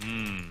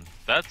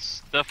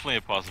 That's definitely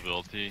a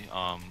possibility.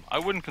 I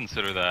wouldn't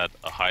consider that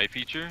a high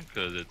feature,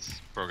 because it's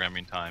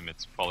programming time,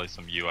 it's probably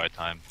some UI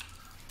time.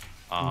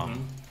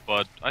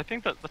 But I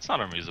think that's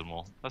not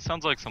unreasonable. That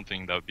sounds like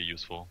something that would be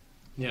useful.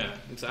 Yeah,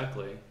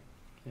 exactly.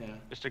 Yeah.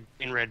 Just a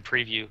green-red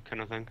preview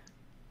kind of thing.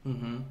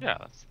 Yeah,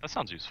 that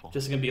sounds useful.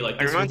 Just gonna be like,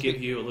 this will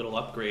give you a little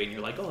upgrade, and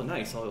you're like, oh,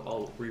 nice,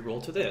 I'll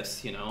re-roll to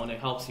this, and it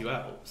helps you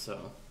out.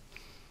 So.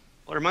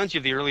 Well, it reminds you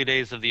of the early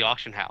days of the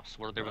auction house,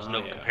 where there was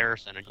no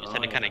comparison, and you just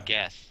had to kind of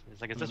guess.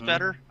 It's like, is this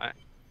better? I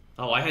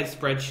had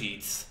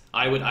spreadsheets.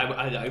 I would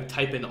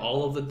type in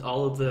all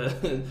of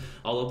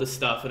the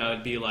stuff, and I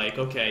would be like,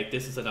 okay,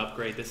 this is an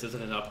upgrade, this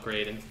isn't an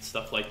upgrade, and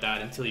stuff like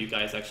that, until you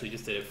guys actually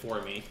just did it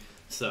for me.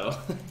 So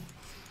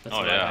that's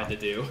what I had to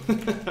do.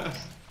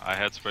 I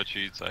had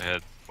spreadsheets, I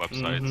had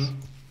websites.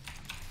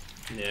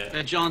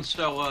 Yeah. John,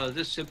 so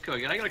this zip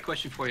code, I got a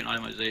question for you on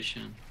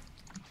itemization.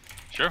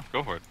 Sure,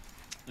 go for it.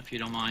 If you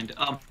don't mind.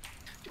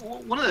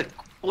 One of the,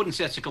 I wouldn't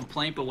say it's a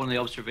complaint, but one of the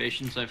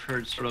observations I've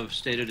heard sort of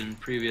stated in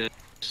previous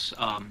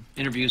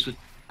interviews with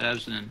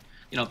devs, and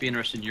it'd be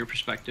interested in your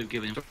perspective,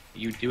 given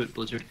you do at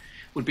Blizzard,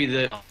 would be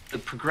the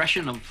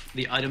progression of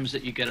the items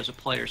that you get as a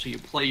player. So you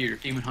play your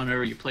Demon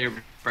Hunter, you play your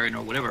Barbarian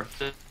or whatever,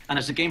 and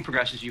as the game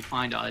progresses, you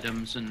find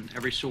items, and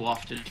every so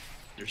often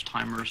there's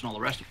timers and all the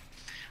rest of it.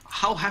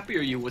 How happy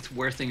are you with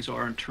where things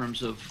are in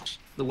terms of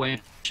the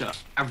way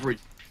average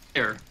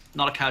player,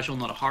 not a casual,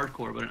 not a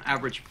hardcore, but an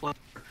average player,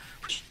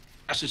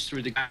 passes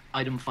through the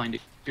item finding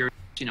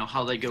experience,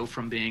 how they go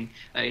from being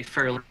a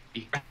fairly,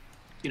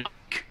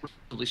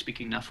 relatively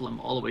speaking, Nephilim,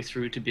 all the way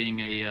through to being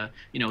a,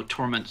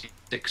 Torment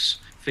 6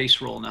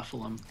 face roll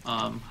Nephilim.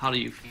 How do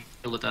you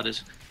feel that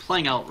is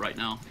playing out right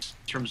now in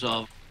terms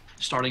of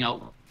starting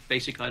out with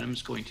basic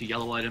items, going to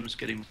yellow items,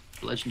 getting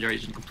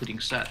legendaries, and completing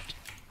set?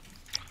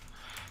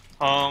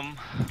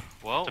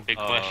 Well, it's a big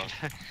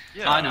question.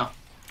 Yeah, I know.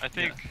 I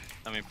think,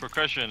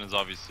 progression is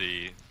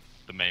obviously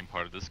the main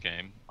part of this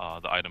game,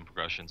 the item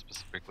progression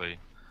specifically.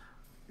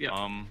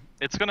 Yeah.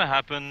 It's going to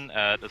happen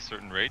at a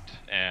certain rate,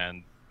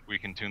 and we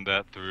can tune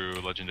that through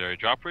legendary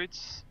drop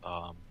rates.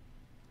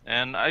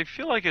 And I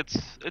feel like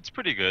it's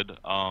pretty good.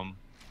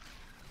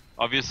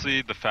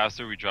 Obviously, the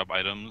faster we drop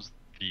items,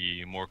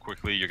 the more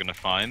quickly you're going to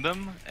find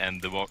them, and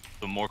the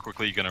more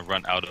quickly you're going to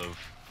run out of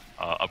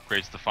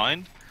upgrades to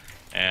find.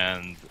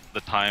 And the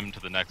time to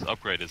the next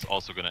upgrade is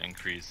also going to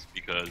increase,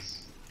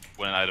 because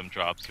when an item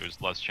drops, there's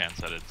less chance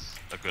that it's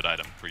a good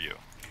item for you,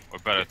 or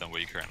better than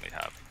what you currently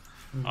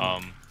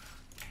have.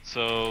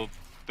 So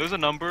there's a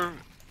number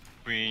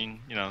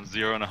between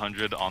 0 and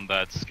 100 on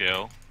that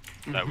scale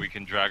that we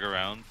can drag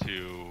around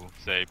to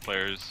say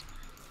players.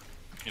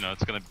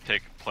 It's going to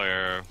take a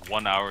player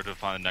 1 hour to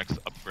find the next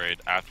upgrade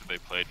after they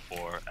played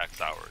for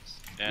X hours,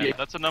 and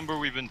that's a number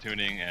we've been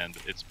tuning, and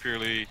it's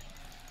purely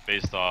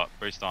based on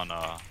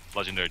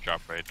legendary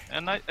drop rate,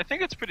 and I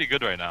think it's pretty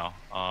good right now.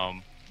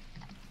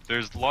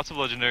 There's lots of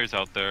legendaries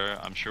out there.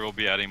 I'm sure we'll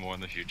be adding more in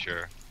the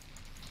future.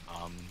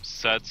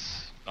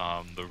 Sets,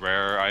 the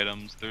rare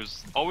items.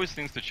 There's always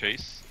things to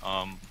chase.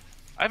 I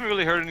haven't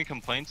really heard any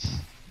complaints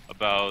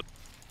about.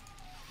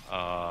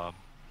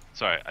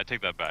 Sorry, I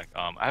take that back.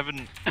 I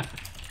haven't.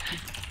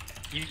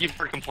 You've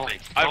heard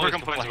complaints. I've heard Always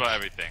complaints about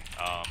everything.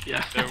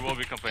 Yeah. There will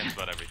be complaints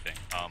about everything.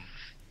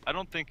 I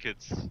don't think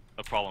it's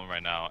a problem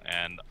right now,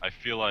 and I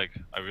feel like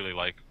I really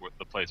like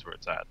the place where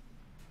it's at.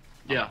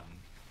 Yeah.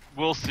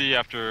 We'll see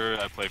after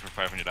I play for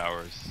 500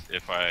 hours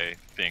if I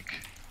think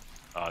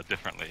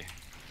differently.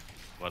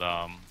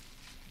 But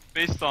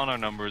based on our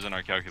numbers and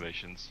our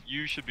calculations,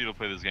 you should be able to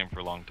play this game for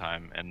a long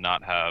time and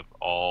not have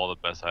all the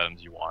best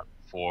items you want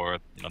for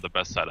the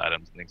best side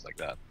items and things like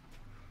that.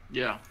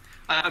 Yeah.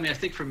 I mean, I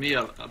think for me,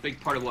 a big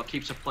part of what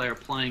keeps a player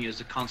playing is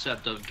the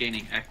concept of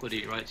gaining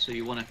equity, right? So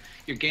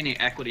you're gaining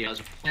equity as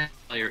a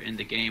player in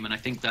the game, and I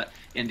think that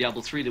in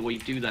Diablo 3, the way you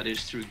do that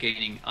is through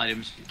gaining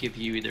items that give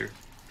you either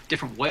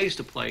different ways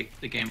to play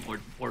the game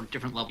or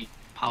different level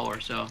of power.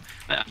 So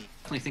I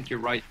definitely think you're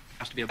right. There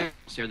has to be a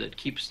balance there that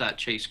keeps that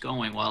chase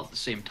going while at the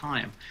same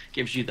time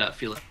gives you that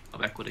feeling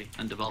of equity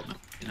and development.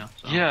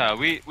 So. Yeah,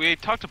 we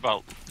talked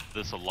about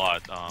this a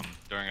lot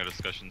during our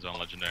discussions on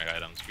legendary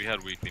items. We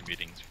had weekly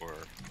meetings for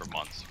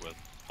months with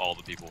all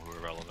the people who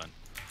were relevant,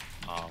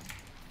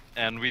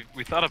 and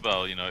we thought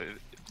about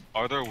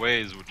are there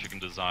ways which you can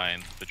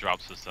design the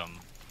drop system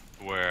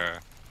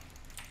where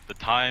the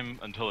time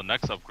until the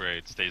next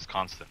upgrade stays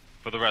constant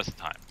for the rest of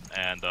the time,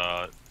 and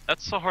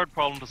that's a hard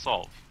problem to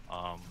solve.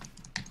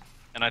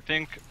 And I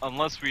think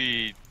unless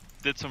we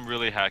did some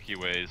really hacky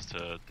ways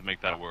to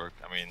make that work,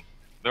 I mean,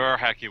 there are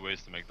hacky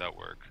ways to make that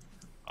work.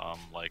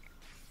 Like,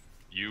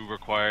 you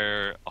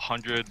require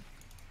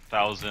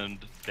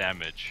 100,000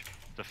 damage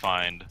to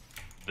find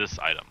this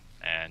item,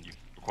 and you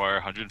require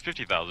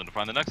 150,000 to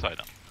find the next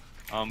item.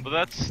 But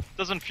that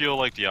doesn't feel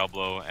like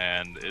Diablo,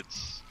 and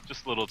it's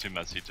just a little too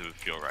messy to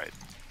feel right.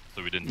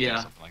 So we didn't do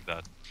something like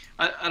that.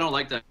 I don't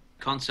like that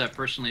concept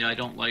personally. I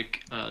don't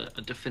like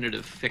a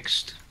definitive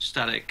fixed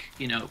static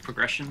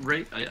progression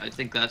rate. I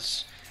think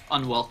that's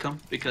unwelcome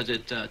because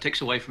it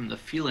takes away from the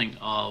feeling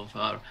of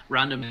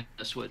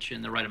randomness, which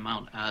in the right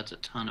amount adds a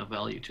ton of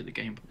value to the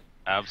game.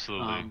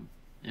 Absolutely.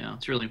 Yeah,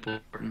 it's really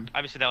important.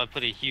 Obviously, that would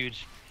put a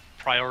huge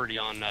priority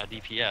on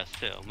DPS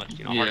too. Much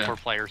hardcore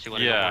players who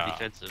want to go more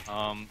defensive.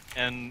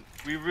 And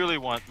we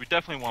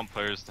definitely want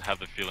players to have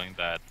the feeling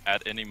that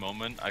at any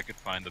moment I could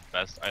find the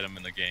best item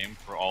in the game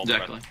for all the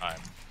rest of the time.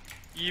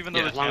 Even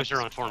though as long as you're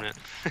on a tournament.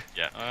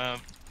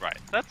 Right.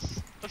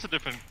 That's a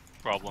different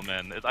problem,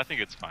 and I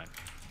think it's fine.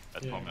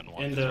 At moment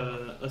one.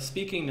 And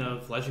speaking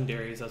of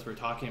legendaries, as we're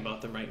talking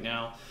about them right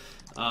now,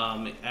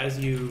 as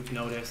you've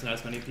noticed, and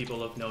as many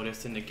people have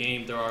noticed in the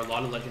game, there are a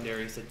lot of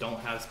legendaries that don't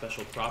have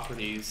special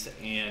properties,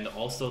 and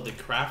also the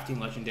crafting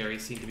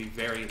legendaries seem to be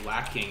very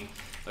lacking.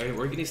 We're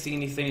going to see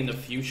anything in the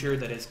future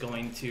that is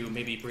going to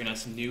maybe bring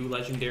us new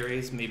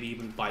legendaries, maybe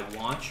even by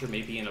launch, or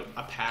maybe in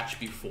a patch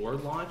before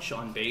launch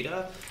on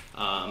beta,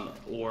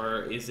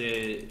 or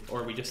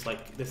are we just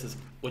like, this is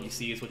what you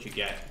see is what you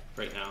get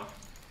right now?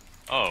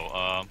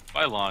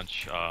 By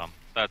launch,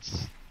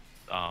 that's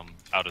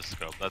out of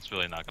scope. That's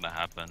really not going to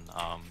happen.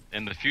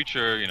 In the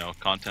future,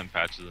 content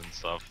patches and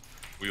stuff,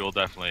 we will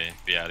definitely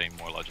be adding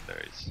more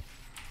legendaries.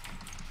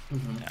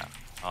 Mm-hmm.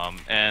 Yeah.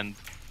 And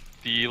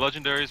the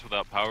legendaries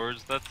without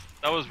powers, that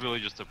was really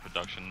just a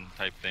production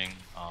type thing.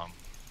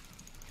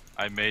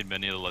 I made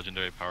many of the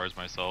legendary powers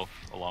myself,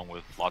 along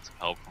with lots of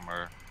help from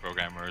our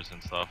programmers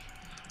and stuff.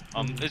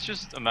 It's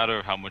just a matter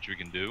of how much we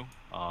can do,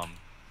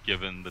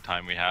 given the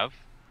time we have.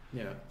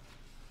 Yeah.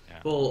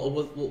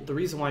 Well, the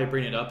reason why I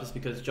bring it up is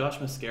because Josh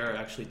Mascara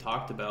actually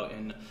talked about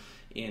in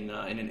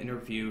an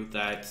interview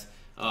that,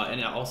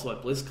 and also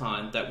at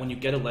BlizzCon, that when you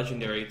get a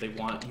legendary, you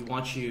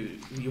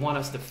want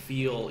us to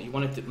feel, you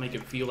want it to make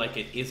it feel like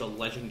it is a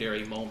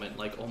legendary moment,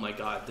 like, oh my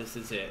god, this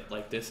is it,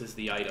 like this is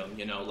the item,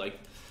 like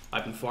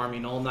I've been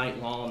farming all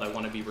night long, I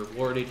want to be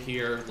rewarded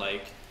here,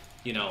 like,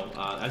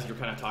 as you're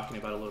kind of talking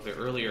about a little bit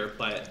earlier,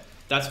 but.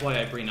 That's why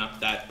I bring up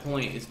that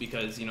point, is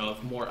because,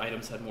 if more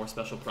items had more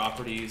special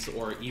properties,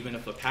 or even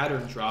if a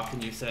pattern dropped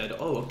and you said,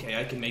 oh, okay,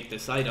 I can make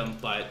this item,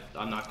 but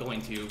I'm not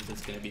going to because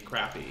it's going to be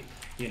crappy.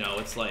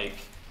 It's like,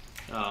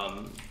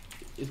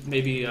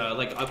 maybe,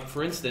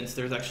 for instance,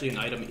 there's actually an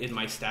item in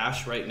my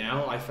stash right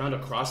now. I found a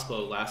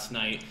crossbow last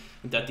night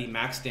that the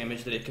max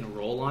damage that it can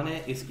roll on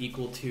it is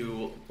equal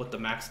to what the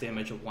max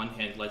damage of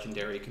one-hand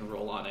legendary can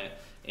roll on it,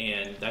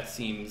 and that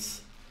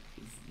seems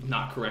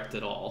not correct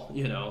at all,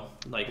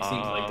 like it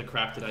seems like the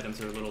crafted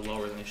items are a little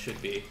lower than they should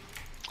be.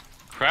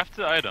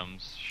 Crafted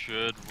items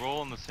should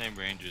roll in the same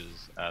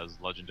ranges as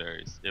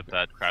legendaries, if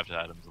that crafted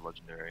item is a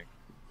legendary.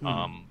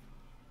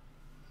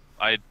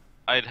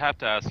 I'd have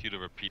to ask you to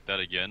repeat that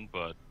again,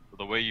 but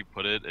the way you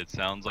put it, it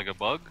sounds like a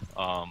bug.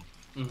 I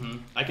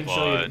can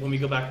show you when we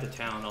go back to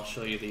town. I'll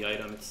show you the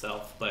item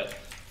itself, but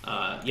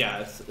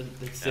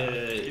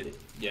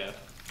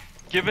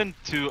Given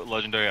two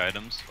legendary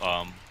items,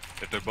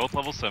 if they're both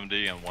level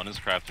 70 and one is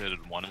crafted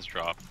and one is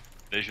dropped,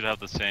 they should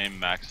have the same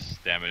max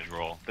damage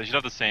roll. They should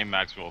have the same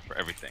max roll for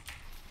everything,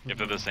 if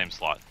they're the same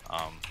slot.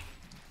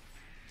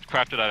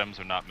 crafted items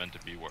are not meant to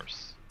be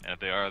worse, and if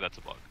they are, that's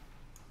a bug.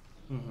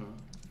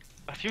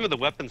 A few of the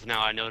weapons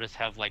now I notice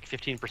have like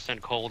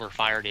 15% cold or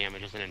fire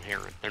damage as an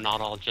inherent. They're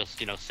not all just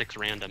 6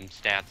 random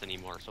stats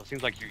anymore. So it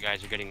seems like you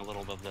guys are getting a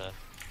little bit of the,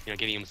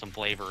 giving them some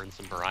flavor and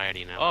some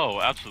variety now.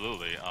 Oh,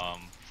 absolutely.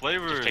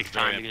 Flavor It just takes is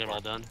time very to get it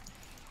all done.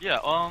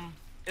 Yeah.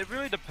 It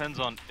really depends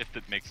on if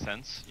it makes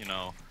sense.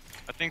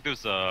 I think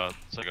there's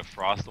it's like a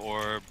frost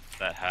orb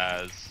that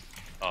has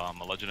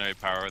a legendary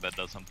power that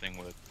does something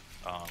with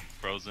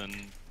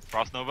frozen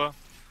frost nova,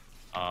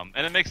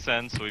 and it makes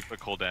sense. So we put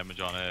cold damage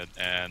on it,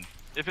 and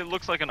if it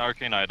looks like an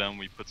arcane item,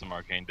 we put some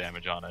arcane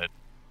damage on it.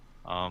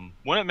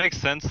 When it makes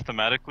sense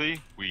thematically,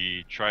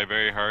 we try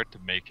very hard to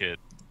make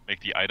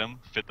the item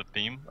fit the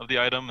theme of the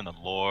item and the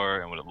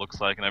lore and what it looks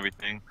like and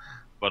everything.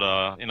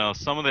 But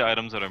some of the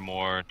items that are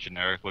more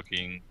generic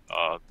looking,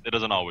 it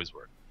doesn't always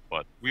work.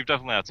 But we've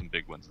definitely had some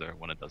big wins there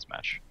when it does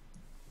match.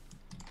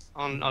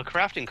 On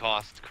crafting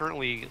costs,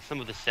 currently some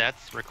of the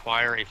sets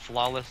require a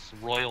flawless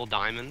royal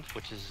diamond,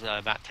 which is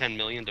about 10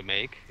 million to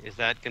make. Is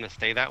that going to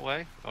stay that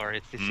way, or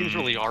it seems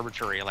really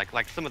arbitrary,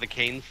 like some of the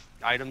Kane's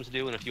items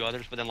do and a few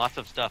others, but then lots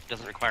of stuff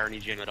doesn't require any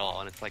gem at all,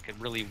 and it's like a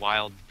really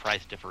wild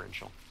price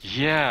differential.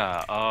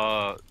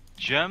 Yeah,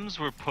 gems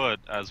were put,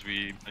 as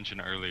we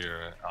mentioned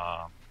earlier.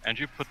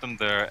 Andrew put them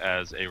there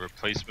as a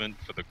replacement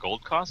for the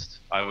gold cost.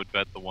 I would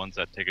bet the ones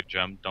that take a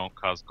gem don't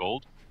cost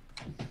gold,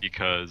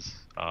 because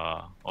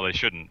they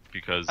shouldn't,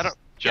 because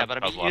yeah,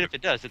 but I mean, even if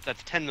it does,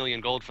 that's 10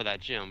 million gold for that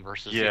gem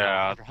versus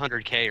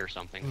 100k or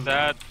something.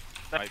 That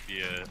might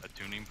be a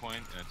tuning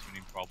point and a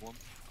tuning problem.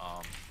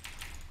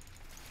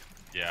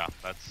 Yeah,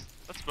 that's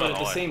about But at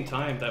all the same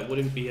time, that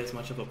wouldn't be as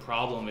much of a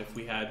problem if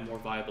we had more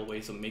viable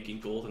ways of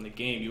making gold in the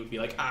game. You would be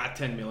like,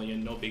 10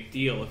 million, no big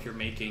deal if you're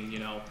making,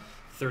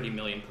 30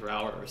 million per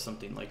hour or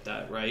something like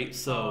that, right?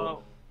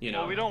 So,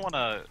 Well, we don't want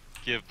to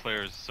give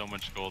players so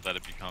much gold that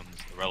it becomes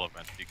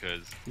irrelevant,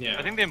 because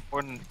I think the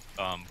important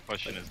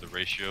question is the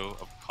ratio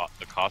of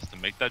the cost to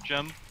make that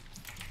gem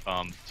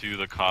to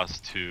the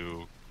cost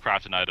to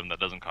craft an item that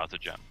doesn't cost a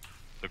gem,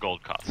 the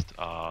gold cost.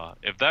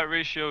 If that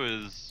ratio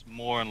is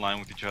more in line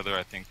with each other,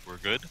 I think we're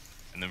good,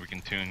 and then we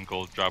can tune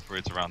gold drop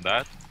rates around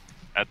that.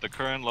 At the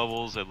current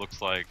levels, it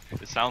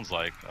sounds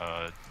like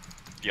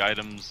the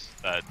items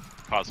that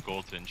cost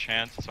gold to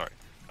enchant,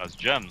 cost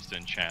gems to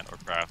enchant or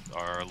craft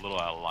are a little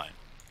out of line.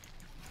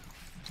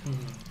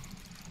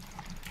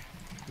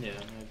 Yeah,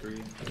 I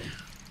agree.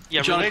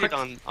 Yeah, related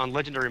on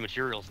legendary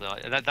materials though,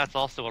 that's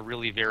also a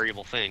really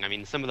variable thing. I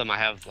mean, some of them I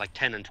have like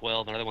 10 and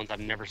 12, and other ones I've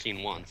never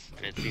seen once.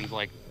 And it seems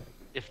like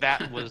if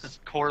that was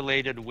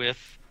correlated with,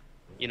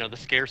 the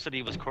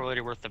scarcity was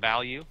correlated with the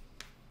value,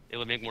 it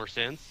would make more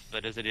sense.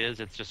 But as it is,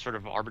 it's just sort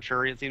of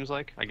arbitrary, it seems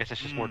like. I guess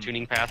it's just more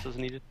tuning passes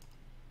needed.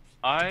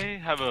 I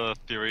have a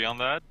theory on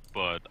that,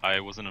 but I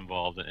wasn't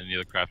involved in any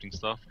of the crafting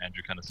stuff.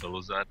 Andrew kind of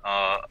solos that.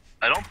 I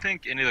don't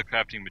think any of the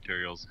crafting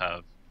materials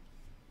have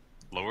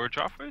lower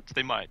drop rates.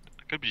 They might.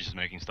 I could be just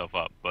making stuff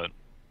up, but...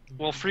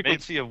 Well,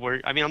 frequency of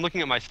where... I mean, I'm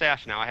looking at my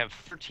stash now. I have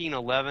 13,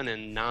 11,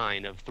 and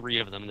 9 of 3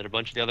 of them, and then a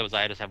bunch of the other ones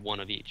I just have 1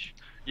 of each.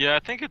 Yeah, I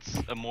think it's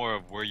more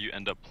of where you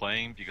end up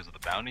playing because of the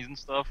bounties and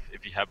stuff.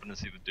 If you happen to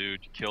see the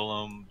dude, you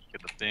kill him, you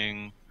get the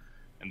thing,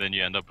 and then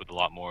you end up with a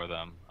lot more of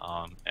them.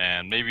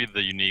 And maybe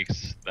the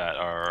uniques that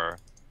are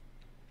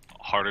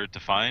harder to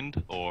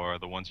find, or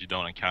the ones you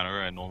don't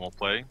encounter in normal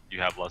play, you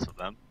have less of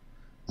them.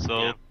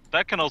 So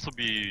that can also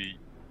be...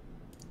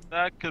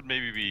 That could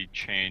maybe be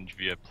changed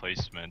via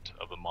placement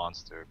of the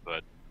monster,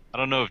 but I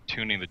don't know if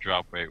tuning the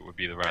drop rate would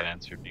be the right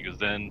answer, because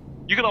then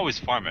you could always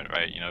farm it,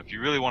 right? If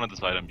you really wanted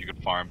this item, you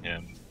could farm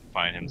him,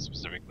 find him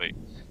specifically.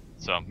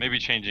 So maybe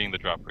changing the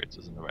drop rates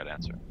isn't the right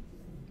answer.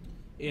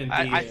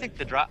 I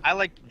think I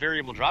like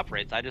variable drop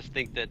rates. I just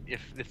think that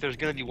if there's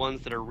going to be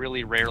ones that are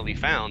really rarely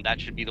found,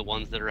 that should be the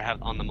ones that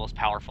have on the most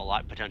powerful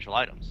potential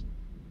items.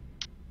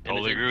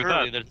 Totally agree with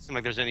that. It doesn't seem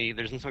like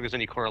there's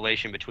any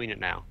correlation between it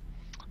now.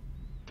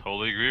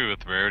 Totally agree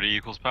with rarity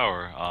equals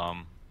power.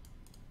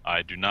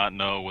 I do not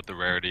know what the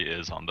rarity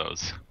is on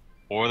those,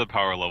 or the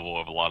power level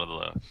of a lot of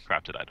the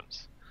crafted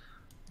items.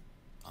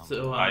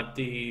 So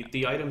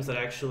the items that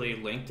actually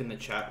linked in the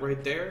chat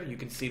right there, you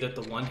can see that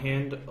the one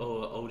hand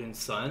Odin's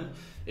Sun,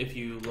 if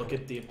you look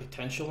at the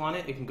potential on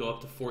it, it can go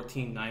up to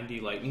 1490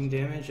 lightning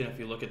damage, and if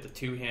you look at the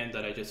two hand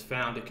that I just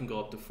found, it can go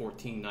up to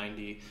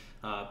 1490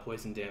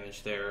 poison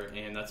damage there,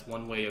 and that's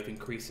one way of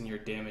increasing your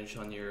damage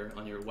on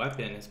your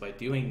weapon, is by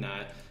doing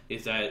that.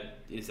 Is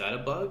that a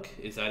bug?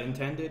 Is that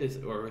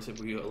intended? Or is it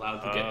we allowed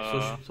to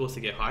get supposed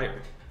to get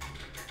higher?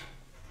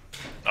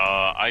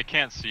 I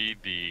can't see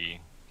the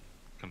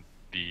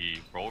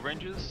roll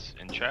ranges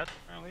in chat,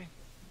 apparently.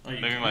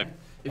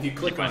 If you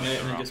click on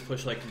it and then just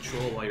push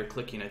control while you're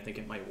clicking, I think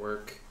it might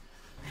work.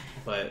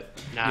 But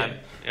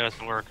it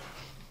doesn't work.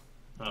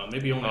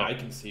 Maybe only I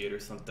can see it or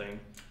something.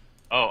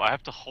 Oh, I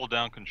have to hold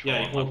down control.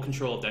 Yeah, you hold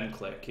control then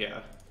click.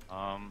 Yeah.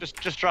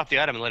 Just drop the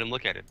item and let him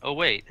look at it. Oh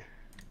wait.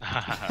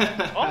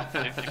 Well,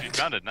 if you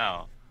found it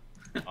now.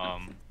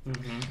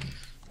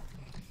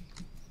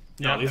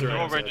 No, Yeah, these if are the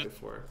roll items I range had is-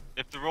 before.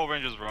 If the roll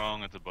range is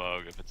wrong, it's a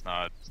bug. If it's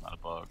not a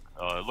bug.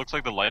 It looks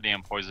like the lightning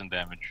and poison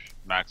damage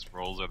max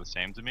rolls are the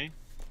same to me.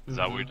 Is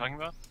that what you're talking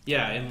about?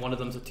 Yeah, and one of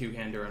them's a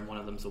two-hander and one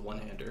of them's a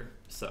one-hander.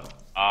 So.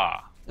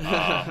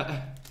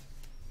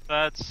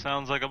 That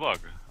sounds like a bug.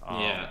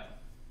 Yeah.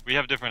 We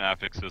have different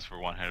affixes for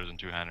one-handers and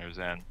two-handers,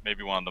 and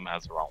maybe one of them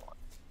has the wrong one.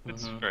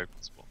 It's very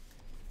possible.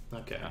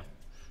 Okay. Yeah.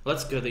 Well,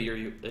 that's good that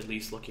you're at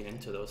least looking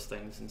into those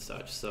things and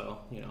such. So,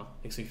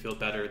 makes me feel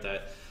better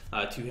that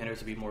two-handers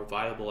would be more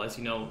viable. As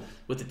you know,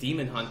 with the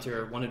Demon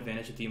Hunter, one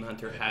advantage the Demon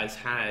Hunter has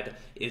had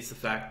is the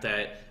fact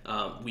that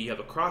we have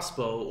a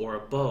crossbow or a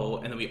bow,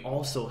 and then we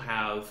also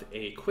have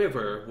a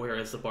quiver,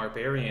 whereas the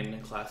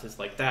Barbarian classes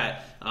like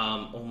that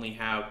only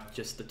have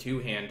just the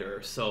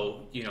two-hander.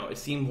 So, it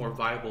seemed more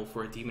viable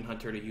for a Demon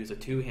Hunter to use a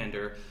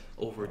two-hander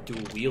over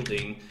dual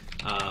wielding.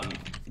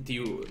 Do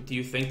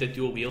you think that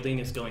dual wielding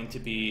is going to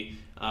be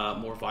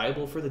more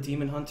viable for the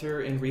Demon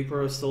Hunter in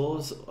Reaper of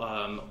Souls,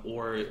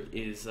 or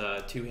is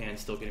two hands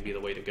still going to be the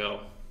way to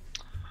go?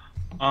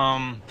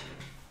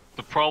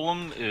 The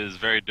problem is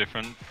very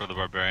different for the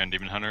Barbarian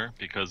Demon Hunter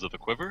because of the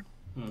quiver.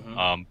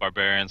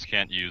 Barbarians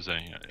can't use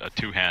a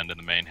two-hand in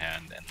the main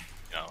hand and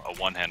a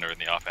one-hander in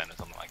the offhand or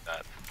something like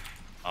that.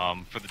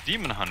 For the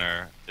Demon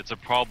Hunter, it's a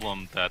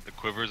problem that the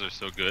quivers are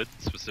so good,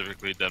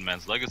 specifically Dead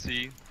Man's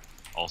Legacy,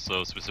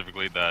 also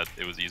specifically that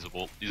it was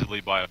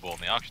easily buyable in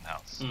the auction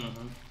house.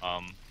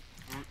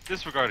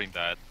 Disregarding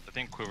that, I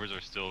think quivers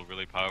are still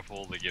really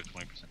powerful. They give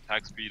 20%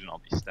 attack speed and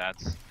all these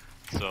stats,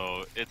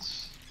 so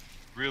it's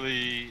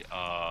really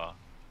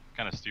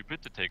kind of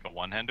stupid to take a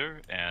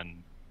one-hander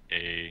and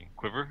a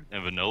quiver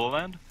in vanilla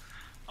land.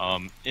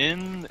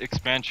 In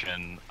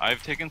expansion, I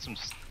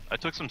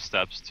took some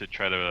steps to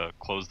try to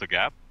close the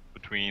gap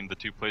between the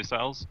two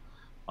playstyles.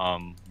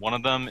 One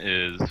of them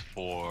is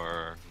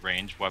for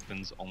ranged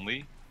weapons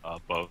only.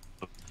 Both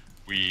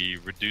we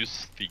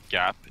reduce the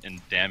gap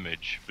in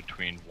damage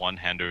between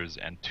one-handers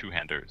and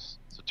two-handers,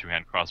 so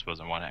two-hand crossbows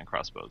and one-hand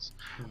crossbows.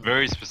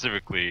 Very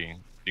specifically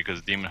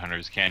because Demon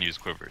Hunters can use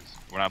quivers.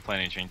 We're not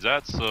planning to change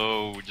that,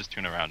 so we just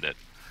tune around it.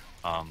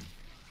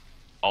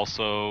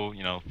 Also,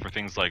 for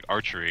things like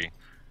archery,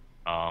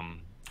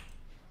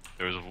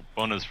 there was a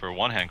bonus for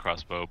one-hand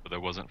crossbow, but there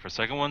wasn't for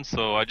second one,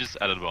 so I just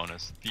added a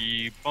bonus.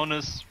 The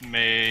bonus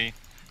may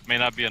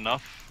not be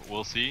enough,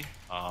 we'll see.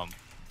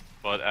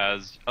 But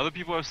as other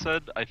people have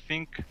said, I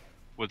think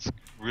what's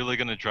really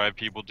going to drive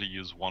people to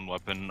use one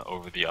weapon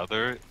over the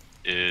other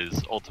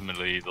is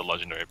ultimately the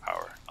legendary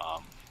power.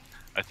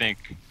 I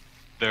think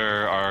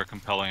there are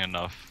compelling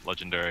enough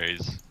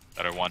legendaries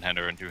that are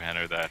one-hander and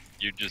two-hander that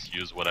you just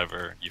use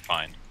whatever you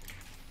find.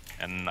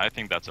 And I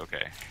think that's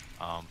okay.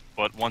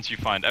 But once you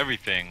find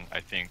everything,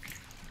 I think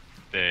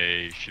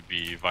they should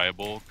be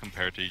viable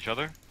compared to each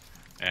other.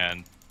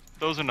 And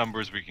those are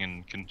numbers we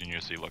can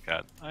continuously look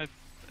at. I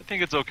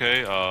think it's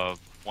okay.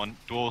 One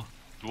dual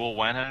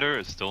one-hander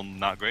is still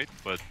not great,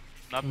 but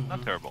not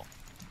terrible.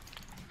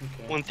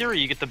 Okay. Well, in theory,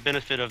 you get the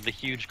benefit of the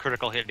huge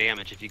critical hit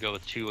damage if you go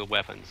with two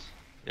weapons.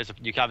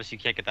 You obviously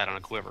can't get that on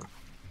a quiver.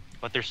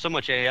 But there's so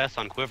much AS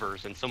on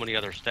quivers and so many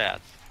other stats.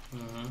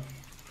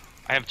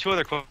 I have two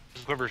other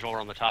quivers while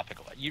we're on the topic.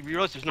 You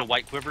realize there's no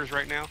white quivers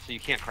right now, so you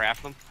can't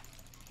craft them?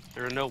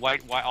 There are no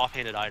white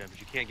offhanded items.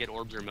 You can't get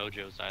orbs or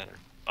mojos either.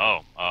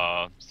 Oh,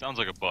 sounds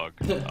like a bug.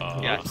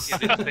 Yeah,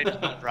 they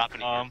just don't drop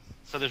anymore.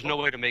 So there's no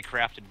way to make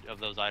crafted of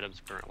those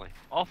items currently.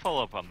 I'll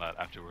follow up on that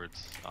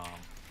afterwards.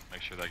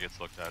 Make sure that gets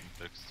looked at and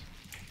fixed.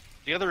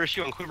 The other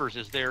issue on quivers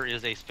is there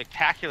is a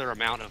spectacular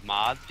amount of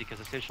mods because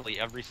essentially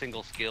every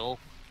single skill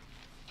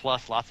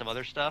plus lots of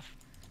other stuff.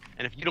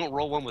 And if you don't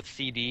roll one with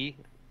CD,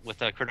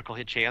 with a critical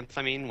hit chance,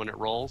 when it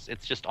rolls,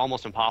 it's just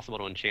almost impossible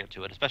to enchant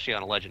to it, especially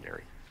on a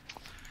legendary.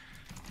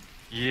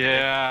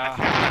 Yeah.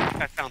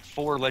 I found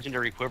 4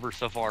 legendary quivers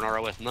so far in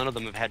RoS. None of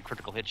them have had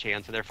critical hit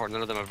chance, and therefore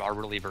none of them are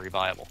really very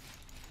viable.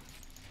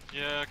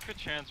 Yeah, crit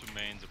chance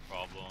remains a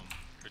problem.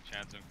 Crit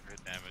chance and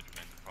crit damage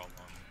remains a problem.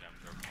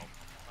 Damage are a problem.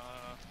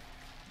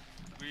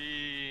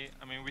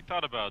 We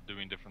thought about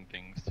doing different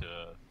things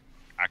to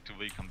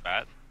actively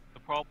combat the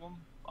problem,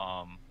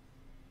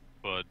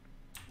 but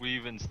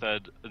we've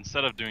instead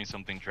of doing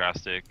something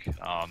drastic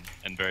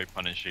and very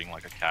punishing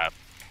like a cap,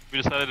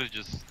 we decided to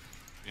just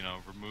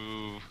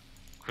remove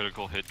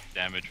critical hit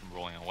damage from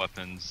rolling on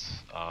weapons.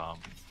 I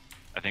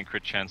think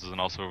crit chances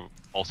and also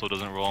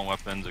doesn't roll on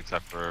weapons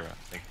except for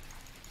I think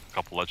a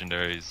couple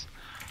legendaries.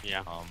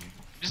 Yeah.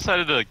 We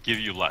decided to give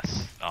you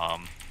less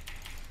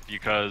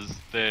because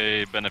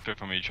they benefit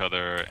from each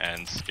other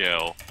and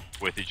scale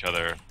with each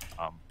other.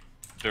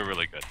 They're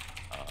really good.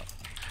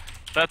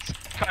 That's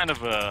kind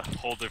of a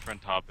whole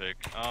different topic.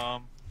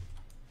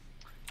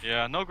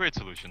 Yeah, no great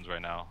solutions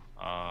right now.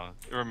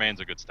 It remains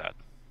a good stat.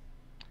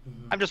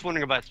 I'm just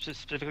wondering about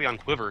specifically on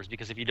quivers,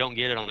 because if you don't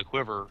get it on the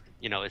quiver,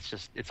 it's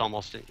just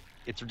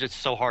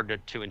so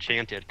hard to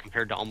enchant it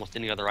compared to almost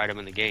any other item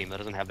in the game that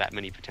doesn't have that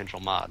many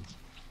potential mods.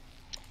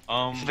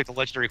 I feel like the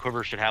legendary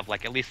quiver should have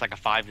at least a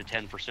 5 to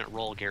 10%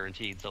 roll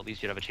guaranteed, so at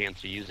least you'd have a chance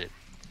to use it.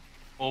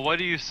 Well, why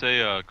do you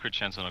say crit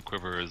chance on a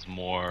quiver is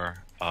more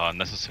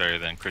necessary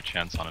than crit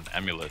chance on an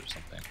amulet or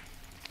something.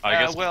 I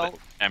guess well,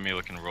 the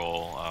amulet can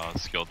roll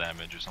skill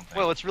damage or something.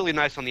 well, it's really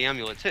nice on the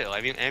amulet too.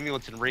 I mean,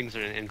 amulets and rings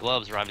and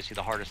gloves are obviously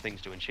the hardest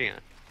things to enchant.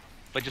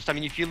 But just, I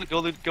mean, if you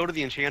go to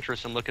the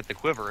enchantress and look at the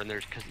quiver, and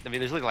there's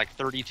literally like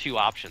 32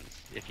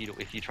 options if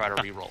you try to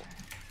reroll.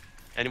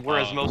 And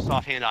whereas most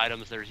offhand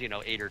items, there's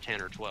 8 or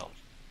 10 or 12.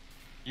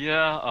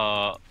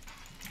 Yeah,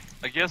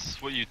 I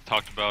guess what you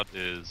talked about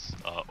is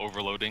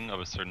overloading of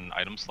a certain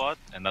item slot,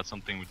 and that's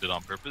something we did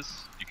on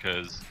purpose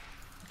because,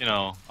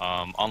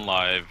 on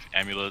live,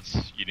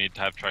 amulets, you need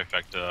to have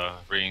trifecta,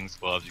 rings,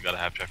 gloves, you gotta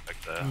have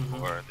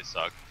trifecta, or they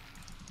suck.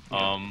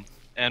 Yeah.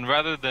 And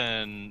rather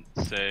than,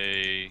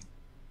 say,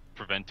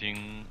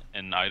 preventing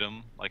an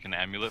item, like an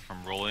amulet,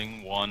 from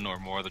rolling one or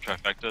more of the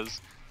trifectas,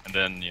 and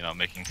then,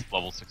 making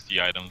level 60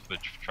 items with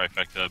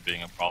trifecta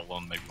being a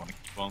problem, maybe want to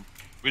keep them,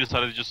 we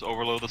decided to just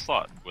overload the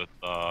slot with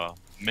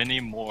many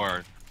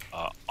more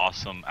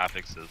awesome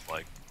affixes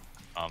like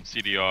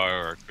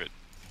CDR or crit,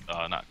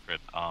 not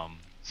crit,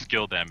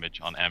 skill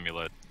damage on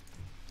amulet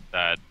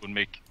that would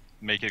make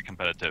it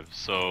competitive.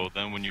 So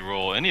then when you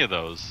roll any of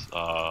those,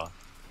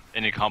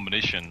 any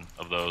combination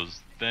of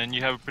those, then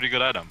you have a pretty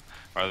good item.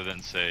 Rather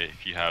than say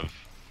if you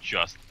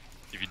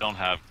don't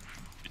have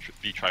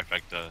the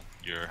trifecta,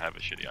 you have a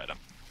shitty item.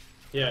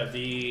 Yeah,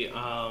 the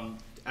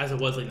as it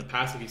was in the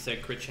past, if you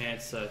said crit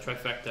chance,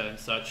 trifecta, and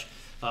such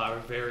are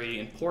very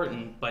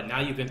important, but now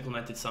you've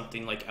implemented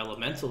something like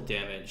elemental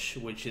damage,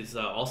 which is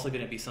also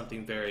going to be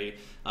something very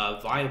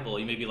viable.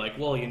 You may be like,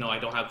 well, I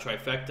don't have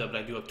trifecta, but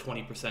I do have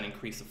 20%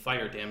 increase of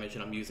fire damage,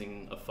 and I'm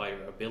using a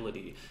fire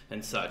ability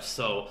and such.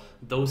 So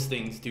those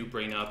things do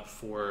bring up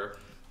for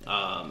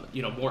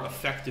more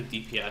effective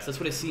DPS. That's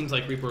what it seems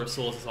like Reaper of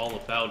Souls is all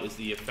about, is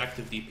the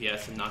effective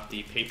DPS and not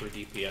the paper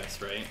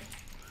DPS,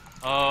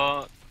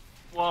 right?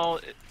 Well,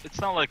 it's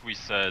not like we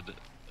said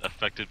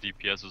effective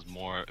DPS is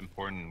more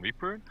important in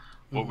Reaper.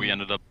 What we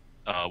ended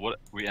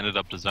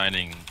up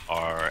designing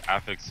are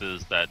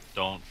affixes that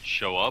don't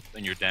show up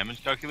in your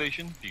damage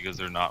calculation because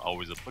they're not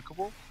always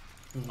applicable.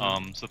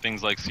 So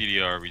things like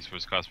CDR,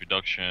 resource cost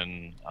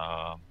reduction,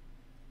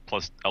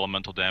 plus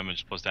elemental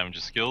damage, plus damage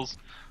of skills.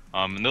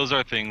 And those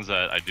are things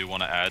that I do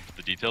want to add to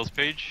the details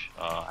page.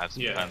 I have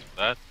some plans for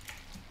that.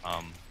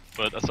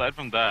 But aside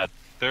from that,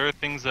 there are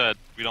things that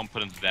we don't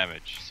put into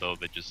damage, so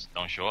they just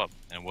don't show up.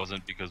 And it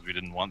wasn't because we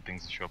didn't want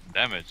things to show up in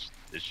damage,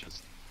 it's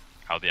just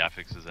how the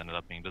affixes ended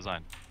up being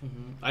designed.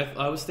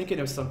 I was thinking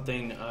of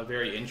something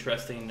very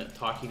interesting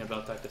talking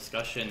about that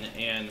discussion,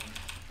 and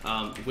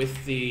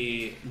with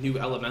the new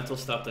elemental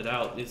stuff that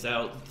is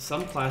out,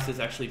 some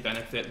classes actually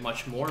benefit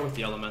much more with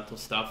the elemental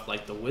stuff,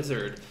 like the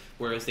wizard,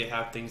 whereas they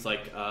have things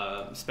like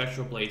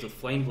spectral blades with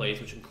flame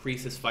blades, which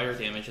increases fire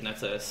damage, and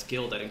that's a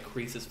skill that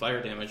increases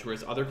fire damage,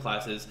 whereas other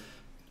classes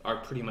are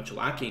pretty much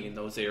lacking in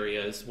those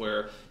areas,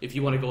 where if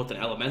you want to go with an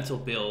elemental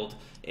build,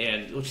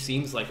 and which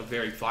seems like a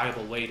very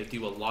viable way to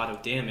do a lot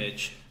of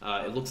damage,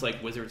 it looks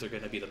like wizards are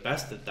going to be the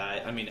best at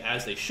that. I mean,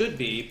 as they should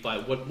be,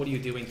 but what are you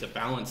doing to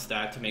balance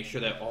that, to make sure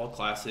that all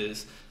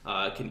classes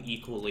can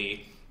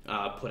equally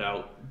put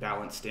out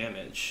balanced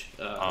damage,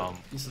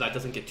 so that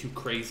doesn't get too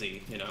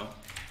crazy,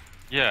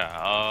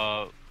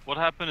 Yeah, what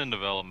happened in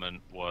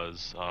development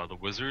was the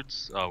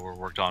wizards were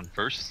worked on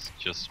first.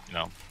 Just,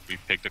 we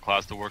picked a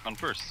class to work on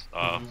first,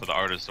 for the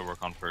artists to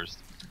work on first.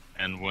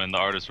 And when the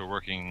artists were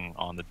working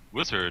on the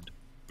wizard,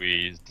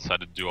 we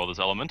decided to do all this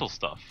elemental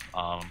stuff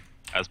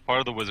as part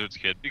of the wizard's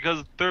kit,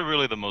 because they're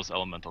really the most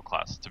elemental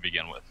class to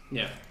begin with.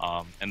 Yeah.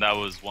 And that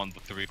was one of the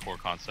 3 core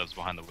concepts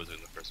behind the wizard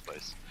in the first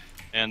place.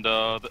 And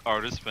the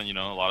artists spent,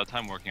 a lot of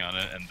time working on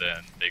it, and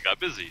then they got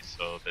busy,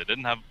 so they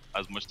didn't have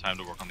as much time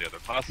to work on the other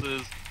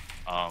classes.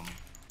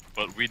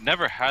 But we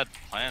never had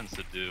plans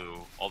to do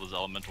all this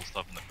elemental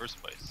stuff in the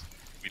first place.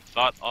 We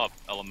thought up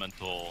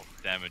elemental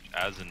damage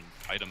as an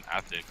item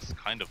affix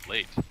kind of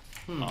late,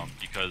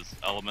 because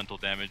elemental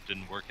damage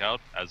didn't work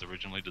out as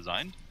originally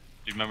designed. Do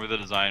you remember the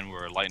design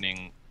where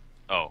lightning...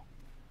 Oh,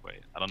 wait,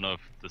 I don't know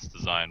if this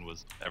design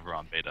was ever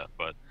on beta,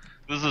 but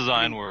this is a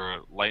design where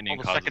lightning all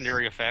the causes...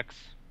 secondary effects.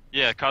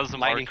 Yeah, it causes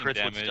some lightning arcing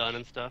crits damage. with stun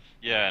and stuff.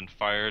 Yeah, and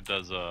fire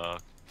does a,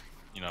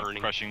 Burning.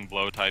 crushing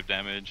blow type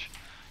damage.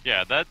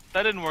 Yeah, that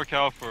didn't work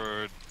out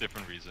for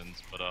different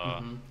reasons,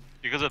 but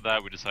because of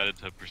that, we decided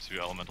to pursue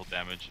elemental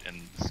damage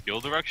in the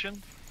skill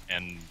direction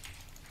and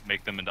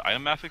make them into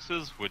item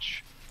affixes,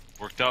 which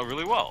worked out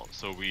really well.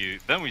 So we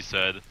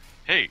said,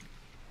 hey,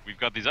 we've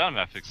got these item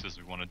affixes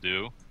we want to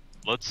do.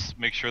 Let's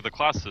make sure the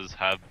classes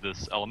have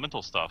this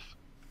elemental stuff.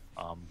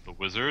 The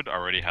wizard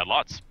already had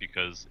lots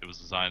because it was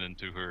designed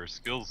into her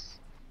skills.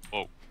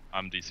 Oh,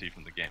 I'm DC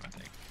from the game, I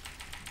think.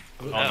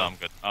 Oh, no, I'm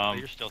good.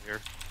 You're still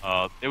here.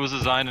 It was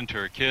designed into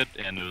her kit,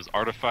 and it was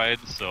artified,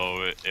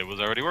 so it was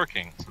already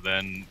working. So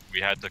then we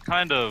had to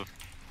kind of,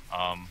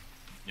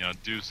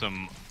 do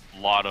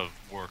lot of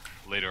work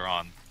later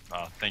on.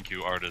 Thank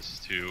you,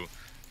 artists, to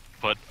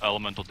put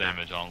elemental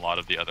damage on a lot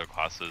of the other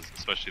classes,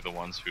 especially the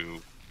ones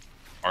who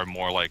are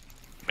more like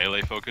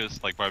melee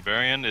focused. Like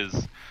Barbarian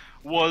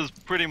was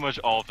pretty much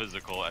all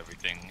physical,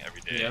 everything, every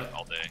day,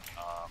 all day.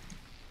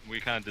 we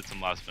kind of did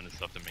some last minute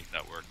stuff to make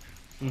that work.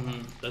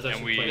 That's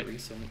actually quite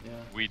recent. Yeah.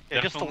 We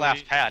just the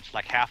last patch,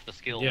 like half the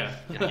skills. Yeah.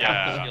 Half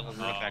the skill and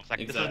effects.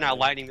 Like this is now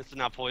lightning, this is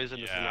now poison,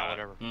 this is now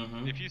whatever.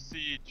 If you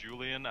see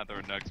Julian at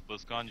our next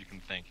BlizzCon, you can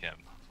thank him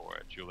for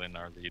it. Julian,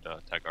 our lead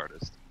tech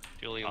artist.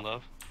 Julian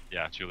Love.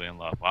 Yeah, Julian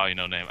Love. Wow, you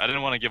know name. I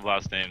didn't want to give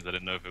last names. I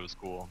didn't know if it was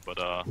cool, but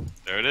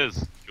there it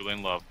is,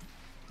 Julian Love.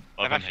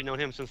 I've actually known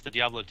him since the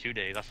Diablo 2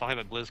 days. I saw him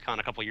at BlizzCon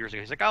a couple years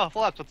ago. He's like, "Oh,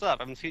 Flux, what's up?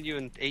 I haven't seen you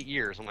in 8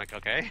 years." I'm like,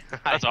 "Okay."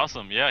 That's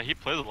awesome. Yeah, he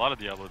plays a lot of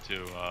Diablo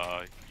 2.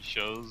 He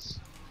shows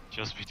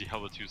me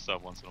Diablo 2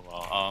 stuff once in a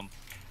while.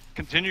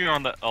 Continuing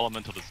on the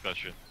elemental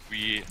discussion,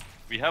 we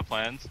have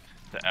plans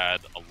to add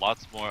a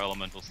lots more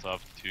elemental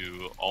stuff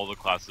to all the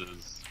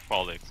classes,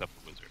 probably except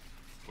the wizard,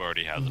 who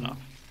already has enough.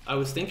 I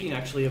was thinking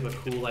actually of a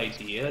cool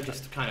idea,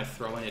 just kind of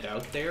throwing it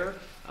out there.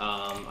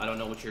 I don't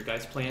know what your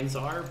guys' plans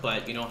are,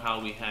 but you know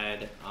how we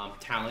had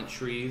talent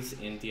trees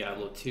in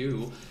Diablo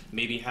 2?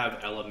 Maybe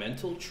have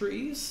elemental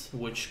trees,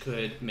 which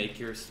could make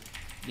your,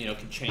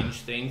 could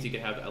change things. You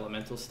could have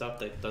elemental stuff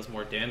that does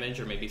more damage,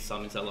 or maybe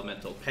summons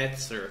elemental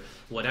pets, or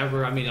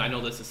whatever. I mean, I know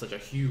this is such a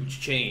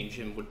huge change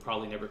and would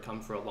probably never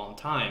come for a long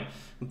time,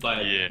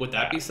 but would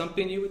that be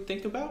something you would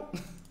think about?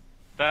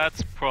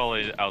 That's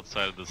probably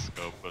outside of the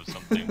scope of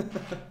something to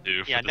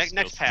do. Yeah, for the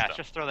next patch, system.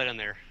 just throw that in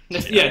there.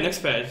 Next patch.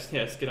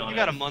 Yeah, let's get on it. You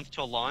got a month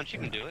till launch, you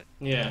can do it.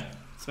 Yeah,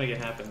 let's make it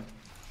happen.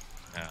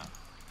 Yeah.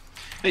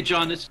 Hey,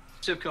 John, it's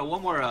Sivko.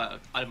 One more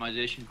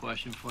itemization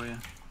question for you.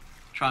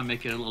 Try and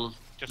make it a little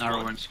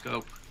narrower in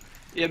scope.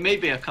 Yeah,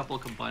 maybe a couple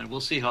combined. We'll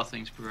see how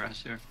things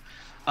progress here.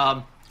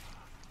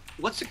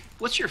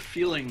 What's your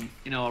feeling,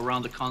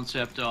 around the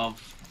concept of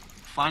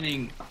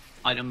finding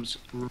items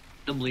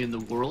randomly in the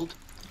world,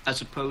 as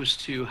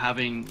opposed to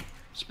having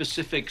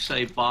specific,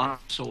 say,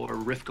 boss or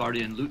Rift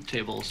Guardian loot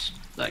tables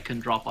that can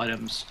drop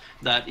items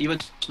that even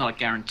it's not a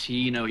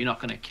guarantee, you're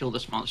not going to kill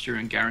this monster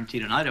and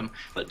guaranteed an item,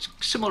 but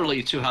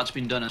similarly to how it's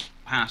been done in the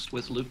past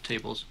with loot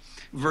tables,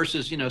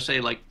 versus,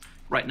 say, like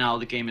right now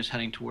the game is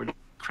heading toward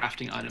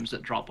crafting items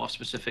that drop off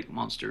specific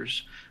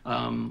monsters.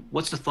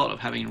 What's the thought of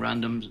having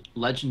random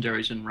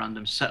legendaries and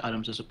random set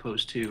items as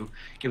opposed to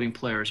giving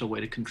players a way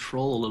to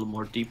control a little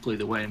more deeply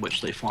the way in which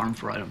they farm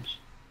for items?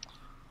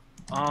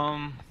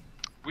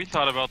 We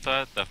thought about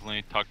that,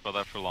 definitely talked about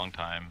that for a long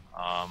time.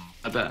 I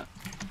bet.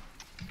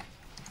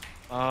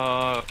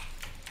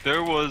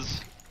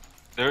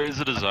 There is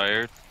a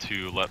desire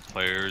to let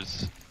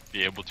players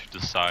be able to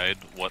decide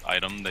what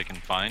item they can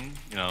find.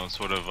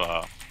 Sort of,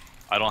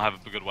 I don't have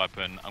a good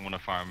weapon, I'm going to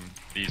farm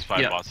these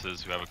 5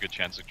 bosses who have a good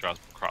chance to drop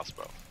a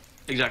crossbow.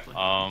 Exactly.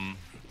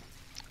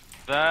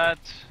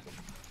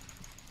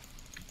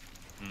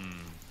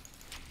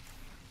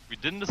 We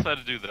didn't decide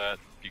to do that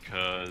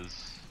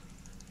because...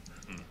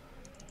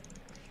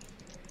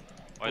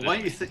 Why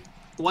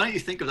don't you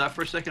think of that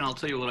for a second? I'll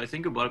tell you what I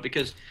think about it,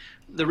 because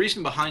the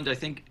reason behind, I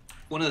think,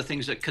 one of the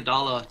things that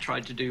Kadala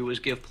tried to do was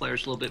give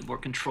players a little bit more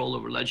control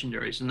over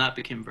legendaries, and that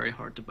became very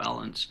hard to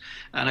balance.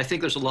 And I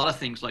think there's a lot of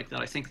things like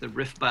that. I think the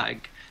Rift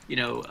Bag,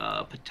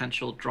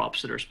 potential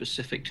drops that are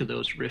specific to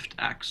those Rift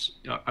acts,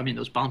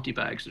 those bounty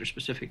bags that are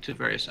specific to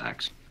various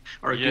acts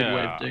are a good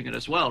way of doing it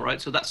as well,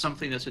 right? So that's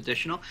something that's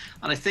additional.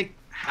 And I think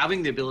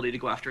having the ability to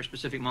go after a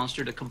specific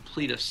monster to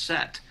complete a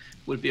set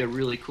would be a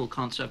really cool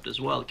concept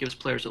as well. It gives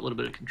players a little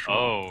bit of control.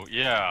 Oh,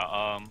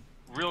 yeah.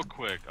 Real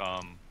quick,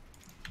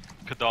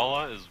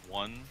 Kadala is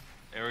one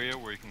area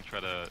where you can try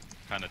to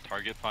kind of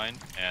target find,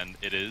 and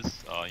it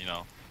is,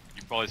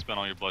 you probably spent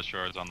all your blood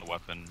shards on the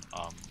weapon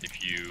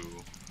if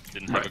you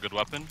didn't have a good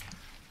weapon.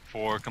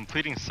 For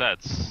completing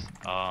sets,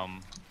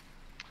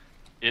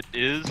 it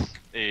is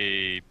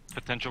a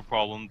potential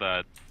problem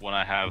that when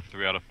I have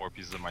 3 out of 4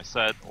 pieces of my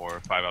set, or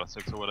 5 out of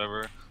 6 or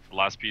whatever, the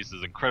last piece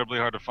is incredibly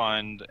hard to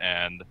find,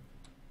 and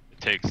it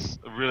takes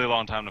a really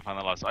long time to find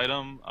the last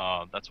item.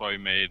 That's why we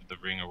made the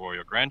Ring of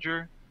Royal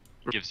Grandeur.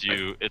 It gives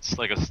you, it's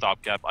like a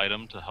stopgap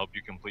item to help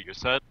you complete your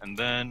set, and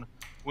then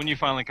when you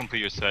finally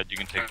complete your set, you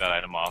can take that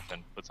item off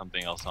and put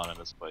something else on in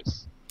its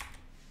place.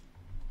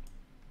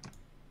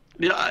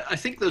 Yeah, I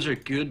think those are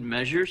good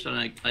measures,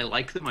 and I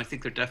like them. I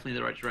think they're definitely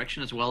the right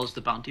direction, as well as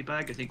the bounty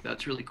bag. I think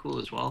that's really cool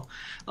as well.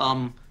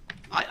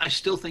 I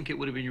still think it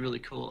would have been really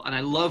cool, and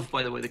I love,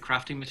 by the way, the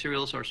crafting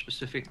materials are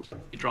specifically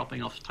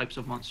dropping off types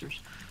of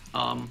monsters.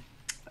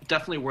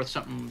 Definitely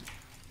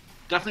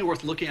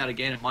worth looking at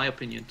again, in my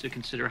opinion, to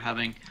consider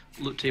having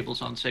loot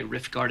tables on, say,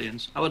 Rift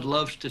Guardians. I would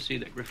love to see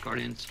that Rift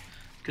Guardians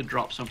could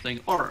drop something,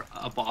 or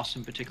a boss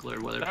in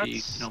particular, whether it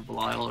be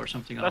Belial or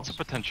something else. That's a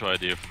potential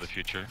idea for the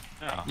future.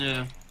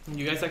 Yeah.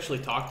 You guys actually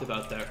talked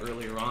about that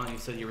earlier on. You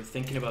said you were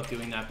thinking about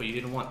doing that, but you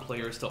didn't want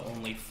players to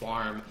only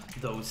farm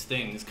those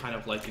things, kind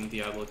of like in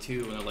Diablo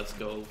 2, and let's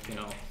go,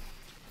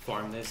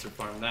 farm this or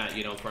farm that,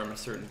 farm a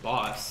certain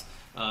boss.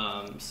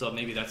 So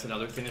maybe that's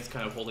another thing that's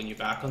kind of holding you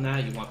back on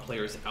that. You want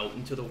players out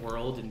into the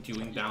world and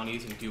doing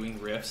bounties and doing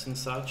rifts and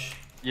such.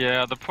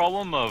 Yeah, the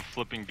problem of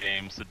flipping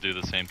games to do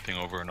the same thing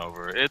over and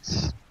over,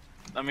 it's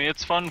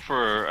fun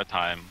for a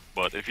time,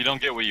 but if you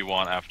don't get what you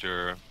want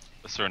after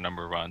a certain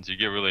number of runs, you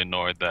get really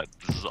annoyed that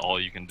this is all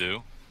you can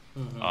do.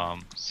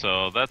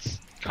 So that's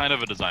kind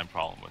of a design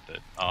problem with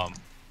it.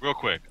 Real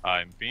quick,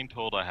 I'm being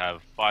told I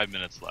have 5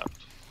 minutes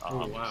left.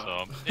 Oh,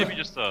 wow. So maybe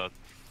just I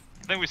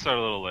think we started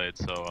a little late,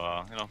 so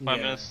 5 Yeah.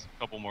 minutes, a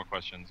couple more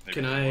questions.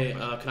 Maybe Can two more I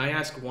questions. can I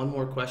ask one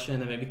more question,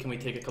 and then maybe can we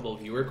take a couple of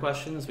viewer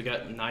questions? We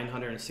got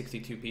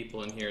 962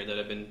 people in here that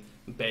have been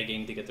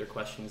begging to get their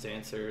questions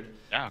answered.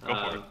 Yeah, go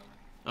for it.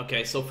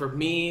 Okay, so for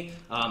me,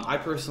 I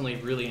personally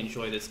really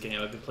enjoy this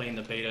game. I've been playing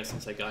the beta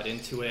since I got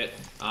into it.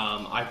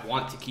 I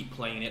want to keep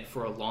playing it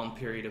for a long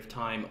period of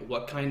time.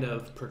 What kind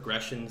of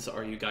progressions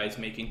are you guys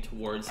making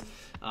towards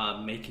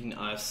making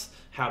us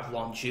have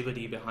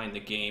longevity behind the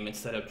game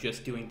instead of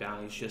just doing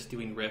bounties, just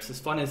doing rifts? As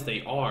fun as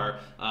they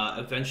are,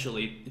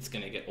 eventually it's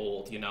going to get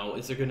old, you know?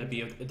 Is there going to be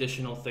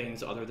additional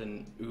things other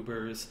than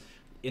Ubers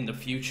in the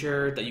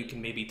future that you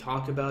can maybe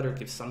talk about or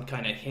give some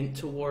kind of hint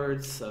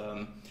towards?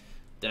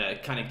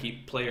 That kind of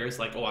keep players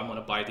like, oh, I'm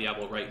gonna buy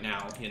Diablo right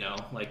now, you know,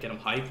 like get them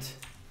hyped.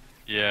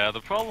 Yeah, the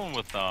problem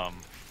with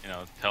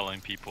telling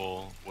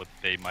people what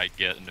they might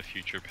get in the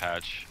future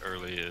patch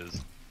early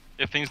is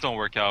if things don't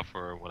work out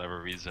for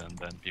whatever reason,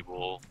 then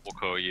people will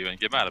quote you and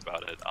get mad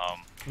about it.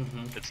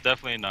 It's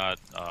definitely not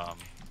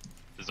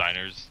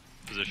designers'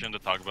 position to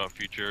talk about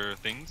future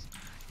things,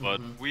 but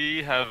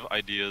we have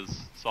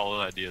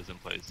solid ideas in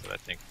place that I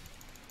think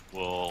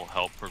will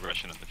help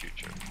progression in the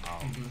future.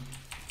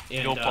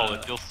 And, you'll probably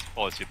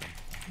see them.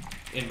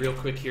 And real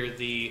quick here,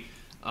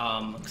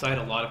 because I had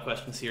a lot of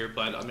questions here,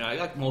 but I mean I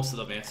got most of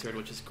them answered,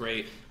 which is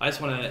great. I just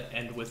want to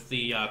end with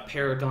the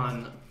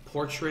Paragon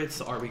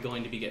portraits. Are we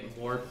going to be getting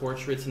more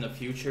portraits in the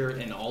future?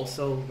 And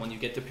also, when you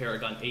get to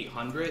Paragon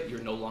 800, you're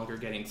no longer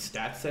getting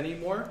stats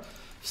anymore.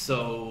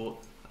 So,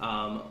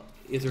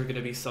 is there going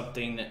to be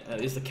something?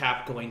 Is the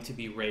cap going to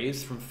be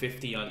raised from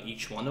 50 on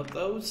each one of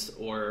those,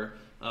 or?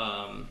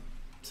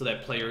 So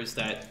that players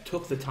that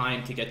took the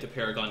time to get to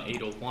Paragon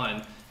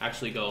 801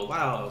 actually go,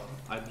 wow,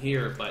 I'm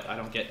here, but I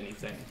don't get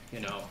anything, you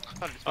know?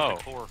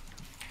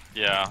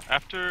 Yeah.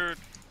 After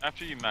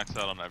you max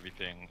out on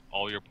everything,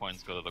 all your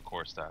points go to the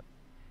core stat,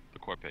 the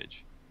core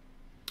page.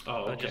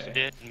 Oh, okay. Just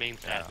bit and main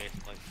stat,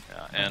 basically.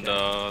 Yeah, and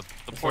Okay.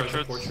 the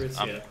portraits,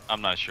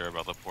 I'm not sure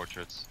about the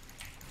portraits.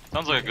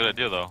 Sounds like a good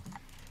idea, though.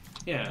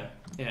 Yeah.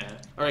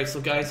 Alright,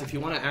 so guys, if you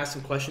want to ask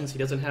some questions, he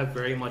doesn't have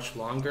very much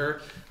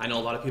longer. I know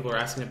a lot of people are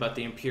asking about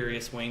the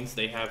Imperious Wings.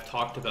 They have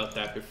talked about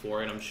that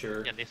before, and I'm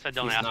sure they said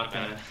don't ask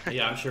about it.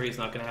 Yeah, I'm sure he's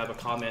not going to have a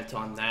comment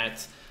on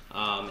that.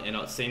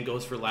 And same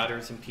goes for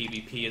ladders and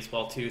PvP as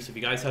well, too. So if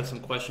you guys have some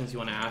questions you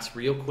want to ask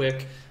real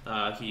quick,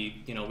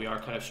 we are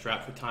kind of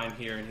strapped for time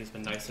here, and he's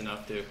been nice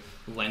enough to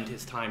lend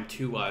his time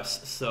to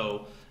us.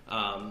 So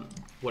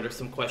what are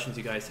some questions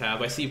you guys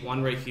have? I see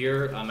one right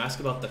here. Ask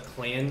about the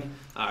clan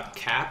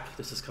cap.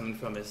 This is coming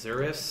from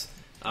Azuris.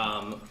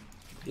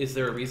 Is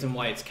there a reason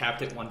why it's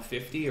capped at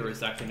 150, or is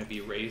that going to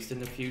be raised in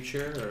the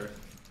future?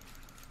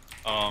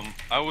 Or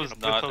I was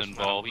not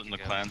involved in the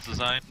clan's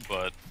design,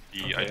 but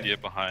the idea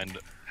behind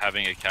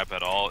having a cap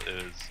at all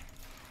is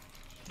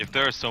if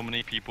there are so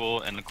many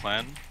people in the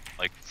clan,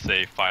 like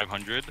say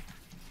 500,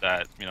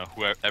 that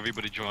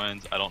everybody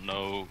joins. I don't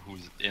know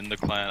who's in the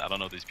clan. I don't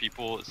know these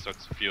people. It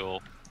starts to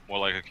feel more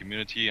like a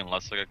community and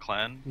less like a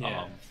clan.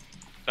 Yeah.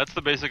 That's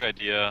the basic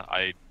idea.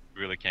 I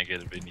really can't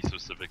get into any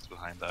specifics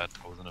behind that.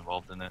 I wasn't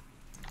involved in it.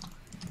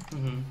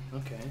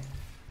 Okay.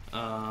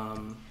 I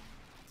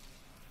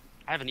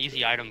have an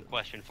easy item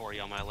question for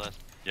you on my list.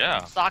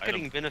 Yeah.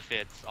 Socketing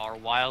benefits are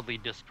wildly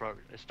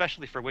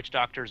especially for witch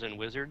doctors and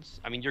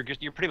wizards. I mean, you're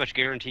pretty much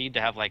guaranteed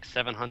to have like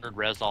 700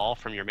 res all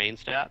from your main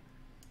stat.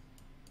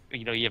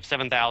 You have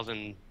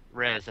 7,000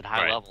 res at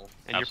high level,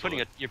 and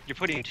Absolutely. you're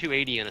putting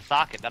 280 in a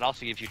socket. That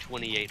also gives you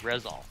 28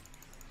 res all,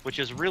 which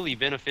is really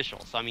beneficial.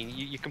 So I mean,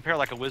 you compare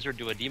like a wizard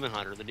to a demon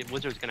hunter. The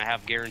wizard's going to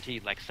have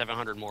guaranteed like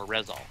 700 more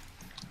res all,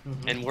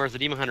 and whereas the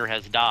demon hunter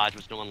has dodge,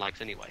 which no one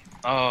likes anyway.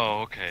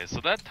 Oh, okay.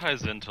 So that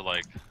ties into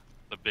like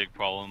the big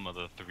problem of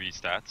the 3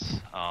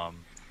 stats.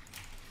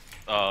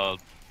 A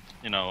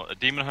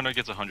demon hunter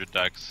gets 100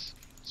 dex,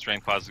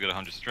 strength classes get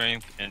 100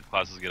 strength, int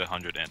classes get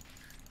 100 int.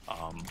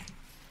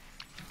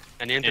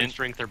 And int and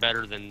strength are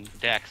better than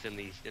dex in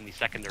these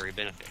secondary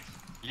benefits.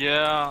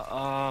 Yeah,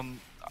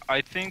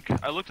 I think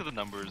I looked at the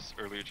numbers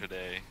earlier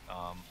today.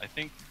 I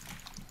think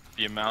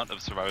the amount of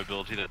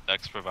survivability that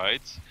dex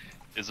provides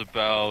is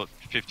about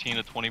 15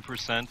 to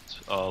 20%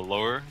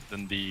 lower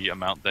than the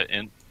amount that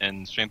int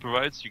and strength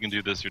provides. You can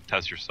do this, you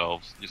test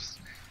yourselves.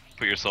 Just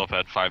put yourself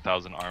at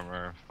 5,000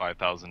 armor,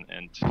 5,000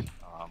 int,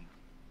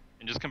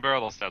 and just compare all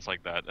those stats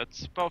like that.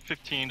 That's about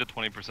 15 to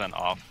 20%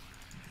 off.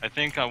 I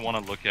think I want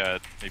to look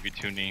at maybe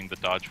tuning the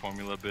dodge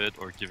formula a bit,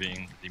 or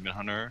giving Demon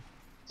Hunter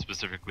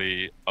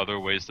specifically other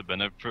ways to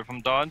benefit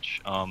from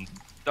dodge.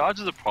 Dodge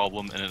is a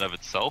problem in and of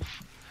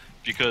itself,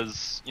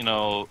 because a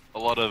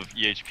lot of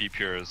EHP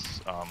purists,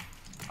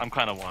 I'm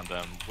kind of one of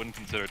them, wouldn't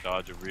consider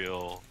dodge a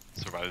real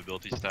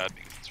survivability stat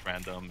because it's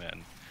random,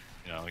 and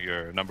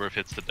your number of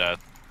hits to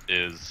death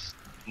is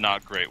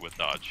not great with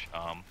dodge.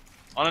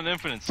 On an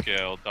infinite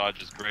scale,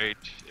 dodge is great.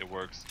 It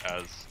works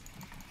as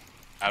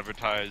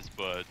advertised,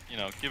 but you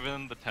know,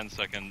 given the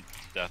 10-second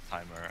death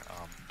timer,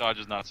 dodge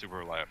is not super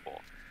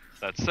reliable.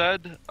 That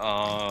said,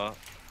 I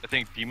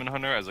think Demon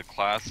Hunter as a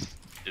class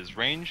is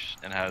ranged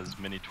and has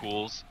many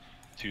tools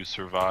to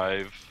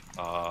survive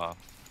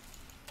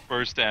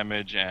burst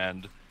damage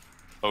and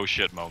oh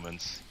shit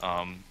moments,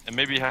 and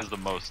maybe has the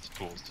most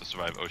tools to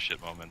survive oh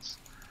shit moments,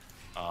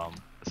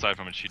 aside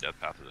from a cheat death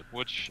passive,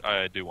 which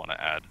I do want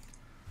to add.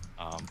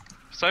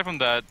 Aside from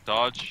that,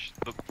 dodge,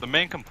 the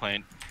main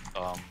complaint,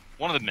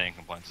 one of the main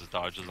complaints is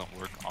dodge doesn't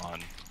work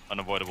on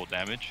unavoidable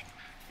damage.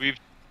 We've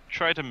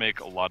tried to make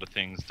a lot of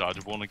things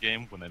dodgeable in the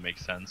game when they make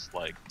sense,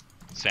 like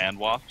sand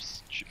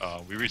wasps.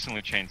 We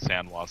recently changed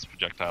sand wasp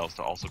projectiles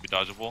to also be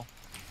dodgeable.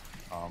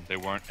 They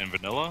weren't in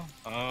vanilla,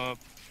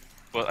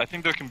 but I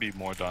think there can be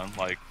more done,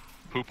 like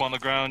poop on the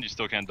ground, you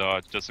still can't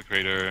dodge,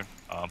 Desecrator,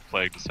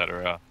 Plague,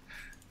 etc.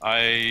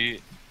 I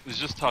was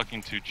just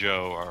talking to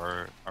Joe,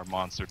 our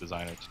monster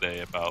designer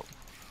today, about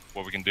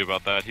what we can do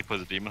about that. He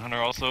plays a Demon Hunter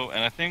also,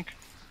 and I think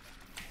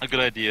a good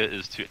idea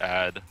is to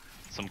add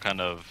some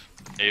kind of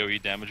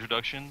AoE damage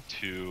reduction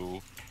to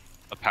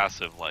a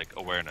passive like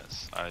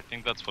Awareness. I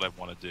think that's what I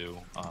want to do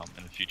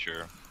in a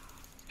future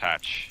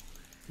patch,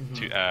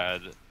 to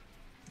add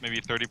maybe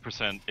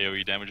 30%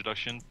 AoE damage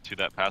reduction to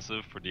that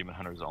passive for Demon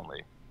Hunters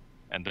only.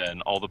 And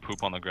then all the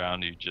poop on the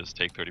ground, you just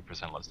take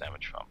 30% less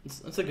damage from.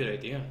 That's a good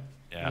idea.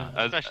 Yeah,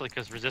 especially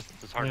because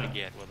resistance is hard to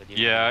get with a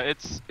Demon Yeah,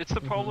 Hunter. it's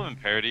the problem in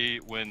parity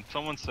when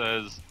someone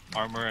says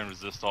armor and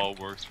resist all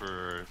works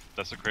for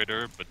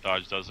Desecrator, but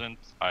dodge doesn't.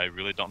 I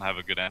really don't have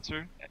a good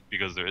answer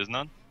because there is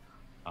none.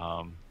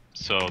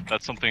 So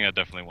that's something I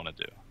definitely want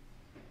to do.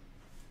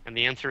 And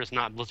the answer is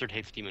not Blizzard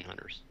hates Demon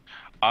Hunters.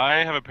 I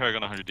have a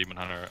Paragon 100 Demon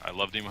Hunter. I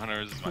love Demon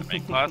Hunters. It's my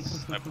main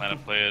class. I plan to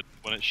play it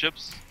when it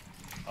ships.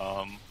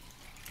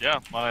 Yeah,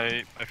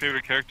 my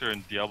favorite character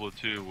in Diablo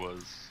 2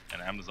 was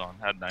an Amazon.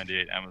 Had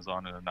 98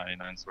 Amazon and a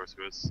 99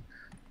 Sorceress.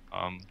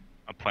 I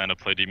plan to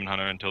play Demon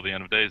Hunter until the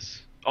end of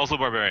days. Also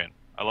Barbarian.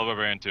 I love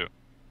Barbarian too.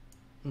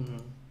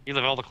 You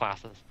love all the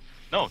classes.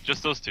 No,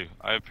 just those two.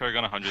 I have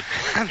Paragon 100.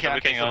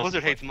 Okay, so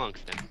Blizzard hates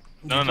monks then.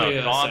 No,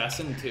 play Dawn,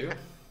 Assassin too.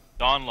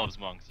 Dawn loves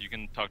monks. You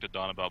can talk to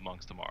Dawn about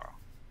monks tomorrow.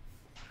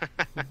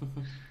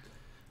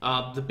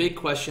 The big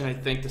question, I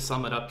think, to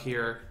sum it up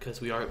here,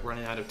 because we are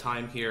running out of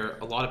time here,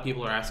 a lot of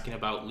people are asking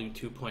about Loot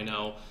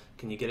 2.0.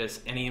 Can you get us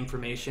any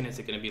information? Is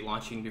it going to be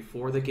launching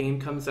before the game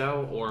comes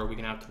out, or are we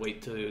going to have to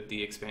wait to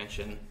the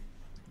expansion?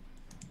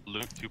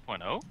 Loot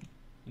 2.0?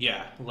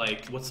 Yeah,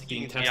 like what's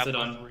being tested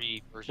on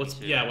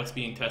what's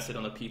being tested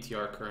on the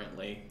PTR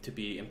currently to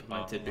be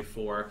implemented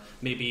before,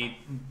 maybe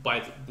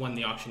by when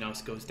the auction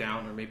house goes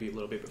down, or maybe a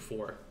little bit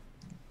before.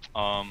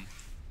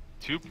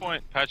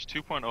 Patch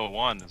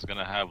 2.01 is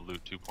gonna have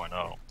Loot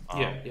 2.0.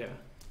 Yeah.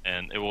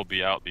 And it will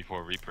be out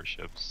before Reaper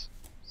ships.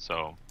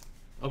 So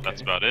Okay.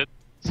 that's about it.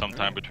 Sometime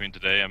Alright. between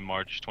today and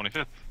March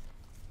 25th.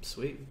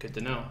 Sweet, good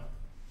to know.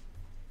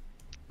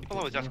 People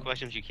always ask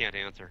questions you can't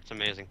answer. It's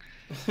amazing.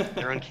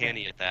 They're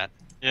uncanny at that.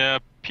 Yeah,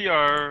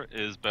 PR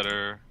is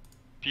better.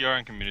 PR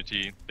and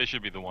community, they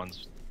should be the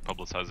ones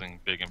publicizing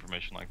big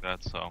information like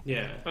that. So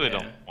Yeah. I really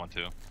don't want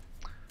to.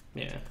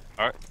 Yeah.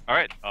 All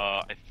right.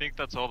 I think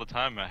that's all the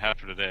time I have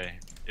for today.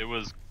 It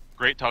was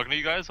great talking to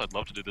you guys. I'd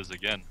love to do this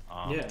again.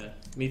 Yeah,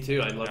 me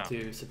too. I'd love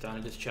to sit down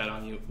and just chat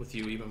with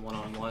you even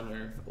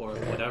one-on-one or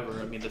whatever.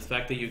 I mean, the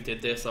fact that you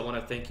did this, I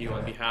want to thank you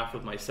on behalf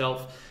of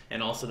myself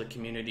and also the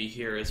community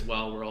here as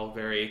well. We're all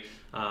very,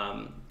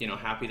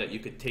 happy that you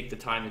could take the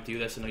time to do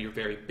this. I know you're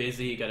very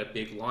busy. You got a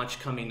big launch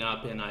coming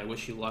up, and I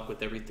wish you luck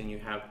with everything you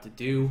have to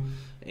do.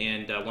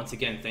 And once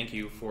again, thank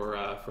you for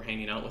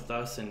hanging out with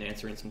us and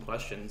answering some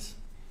questions.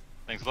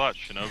 Thanks a lot,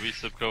 Shinobi,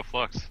 Sipco,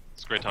 Flux.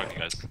 It's great talking to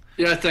you guys.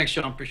 Yeah, thanks,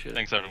 Sean. Appreciate it.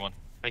 Thanks, everyone.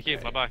 Thank you.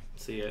 All right. Bye-bye.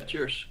 See ya.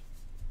 Cheers.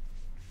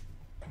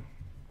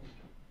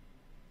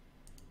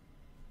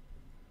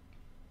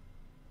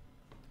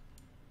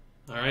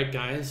 All right,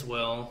 guys.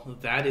 Well,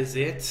 that is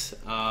it.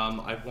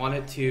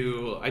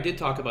 I did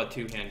talk about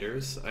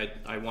two-handers.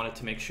 I wanted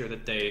to make sure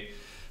that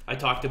I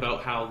talked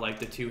about how like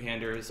the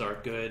two-handers are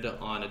good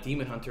on a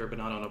Demon Hunter but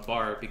not on a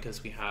Bard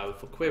because we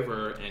have a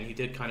Quiver, and he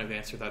did kind of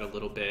answer that a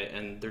little bit,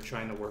 and they're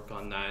trying to work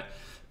on that.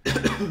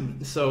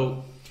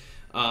 So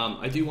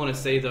I do want to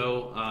say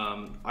though,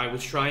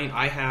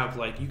 I have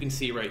like, you can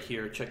see right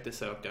here, check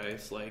this out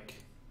guys, like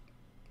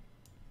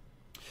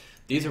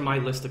these are my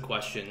list of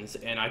questions,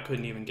 and I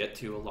couldn't even get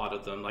to a lot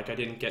of them. Like I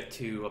didn't get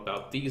to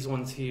about these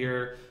ones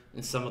here,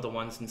 and some of the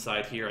ones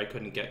inside here I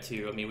couldn't get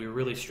to. I mean, we were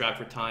really strapped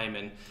for time,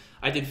 and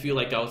I did feel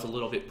like I was a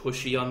little bit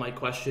pushy on my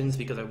questions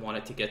because I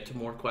wanted to get to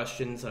more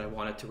questions and I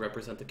wanted to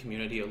represent the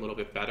community a little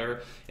bit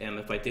better. And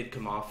if I did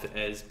come off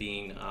as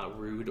being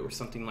rude or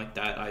something like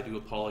that, I do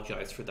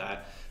apologize for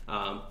that.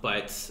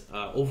 But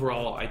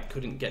overall, I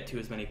couldn't get to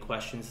as many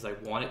questions as I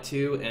wanted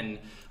to, and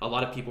a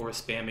lot of people were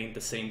spamming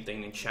the same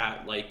thing in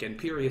chat, like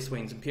Imperious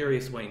Wings,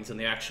 and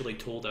they actually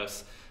told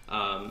us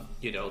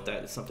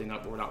that is something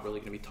that we're not really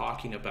going to be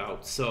talking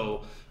about.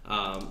 So,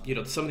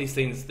 some of these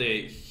things,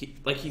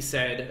 like he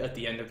said at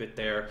the end of it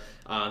there,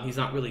 he's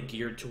not really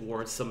geared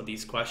towards some of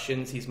these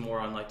questions. He's more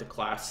on like the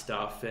class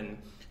stuff and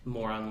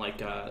more on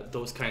like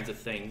those kinds of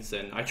things.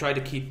 And I try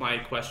to keep my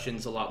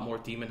questions a lot more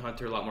Demon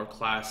Hunter, a lot more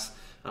class,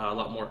 a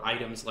lot more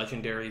items,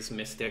 legendaries,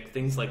 mystic,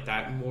 things like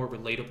that, more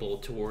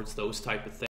relatable towards those type of things.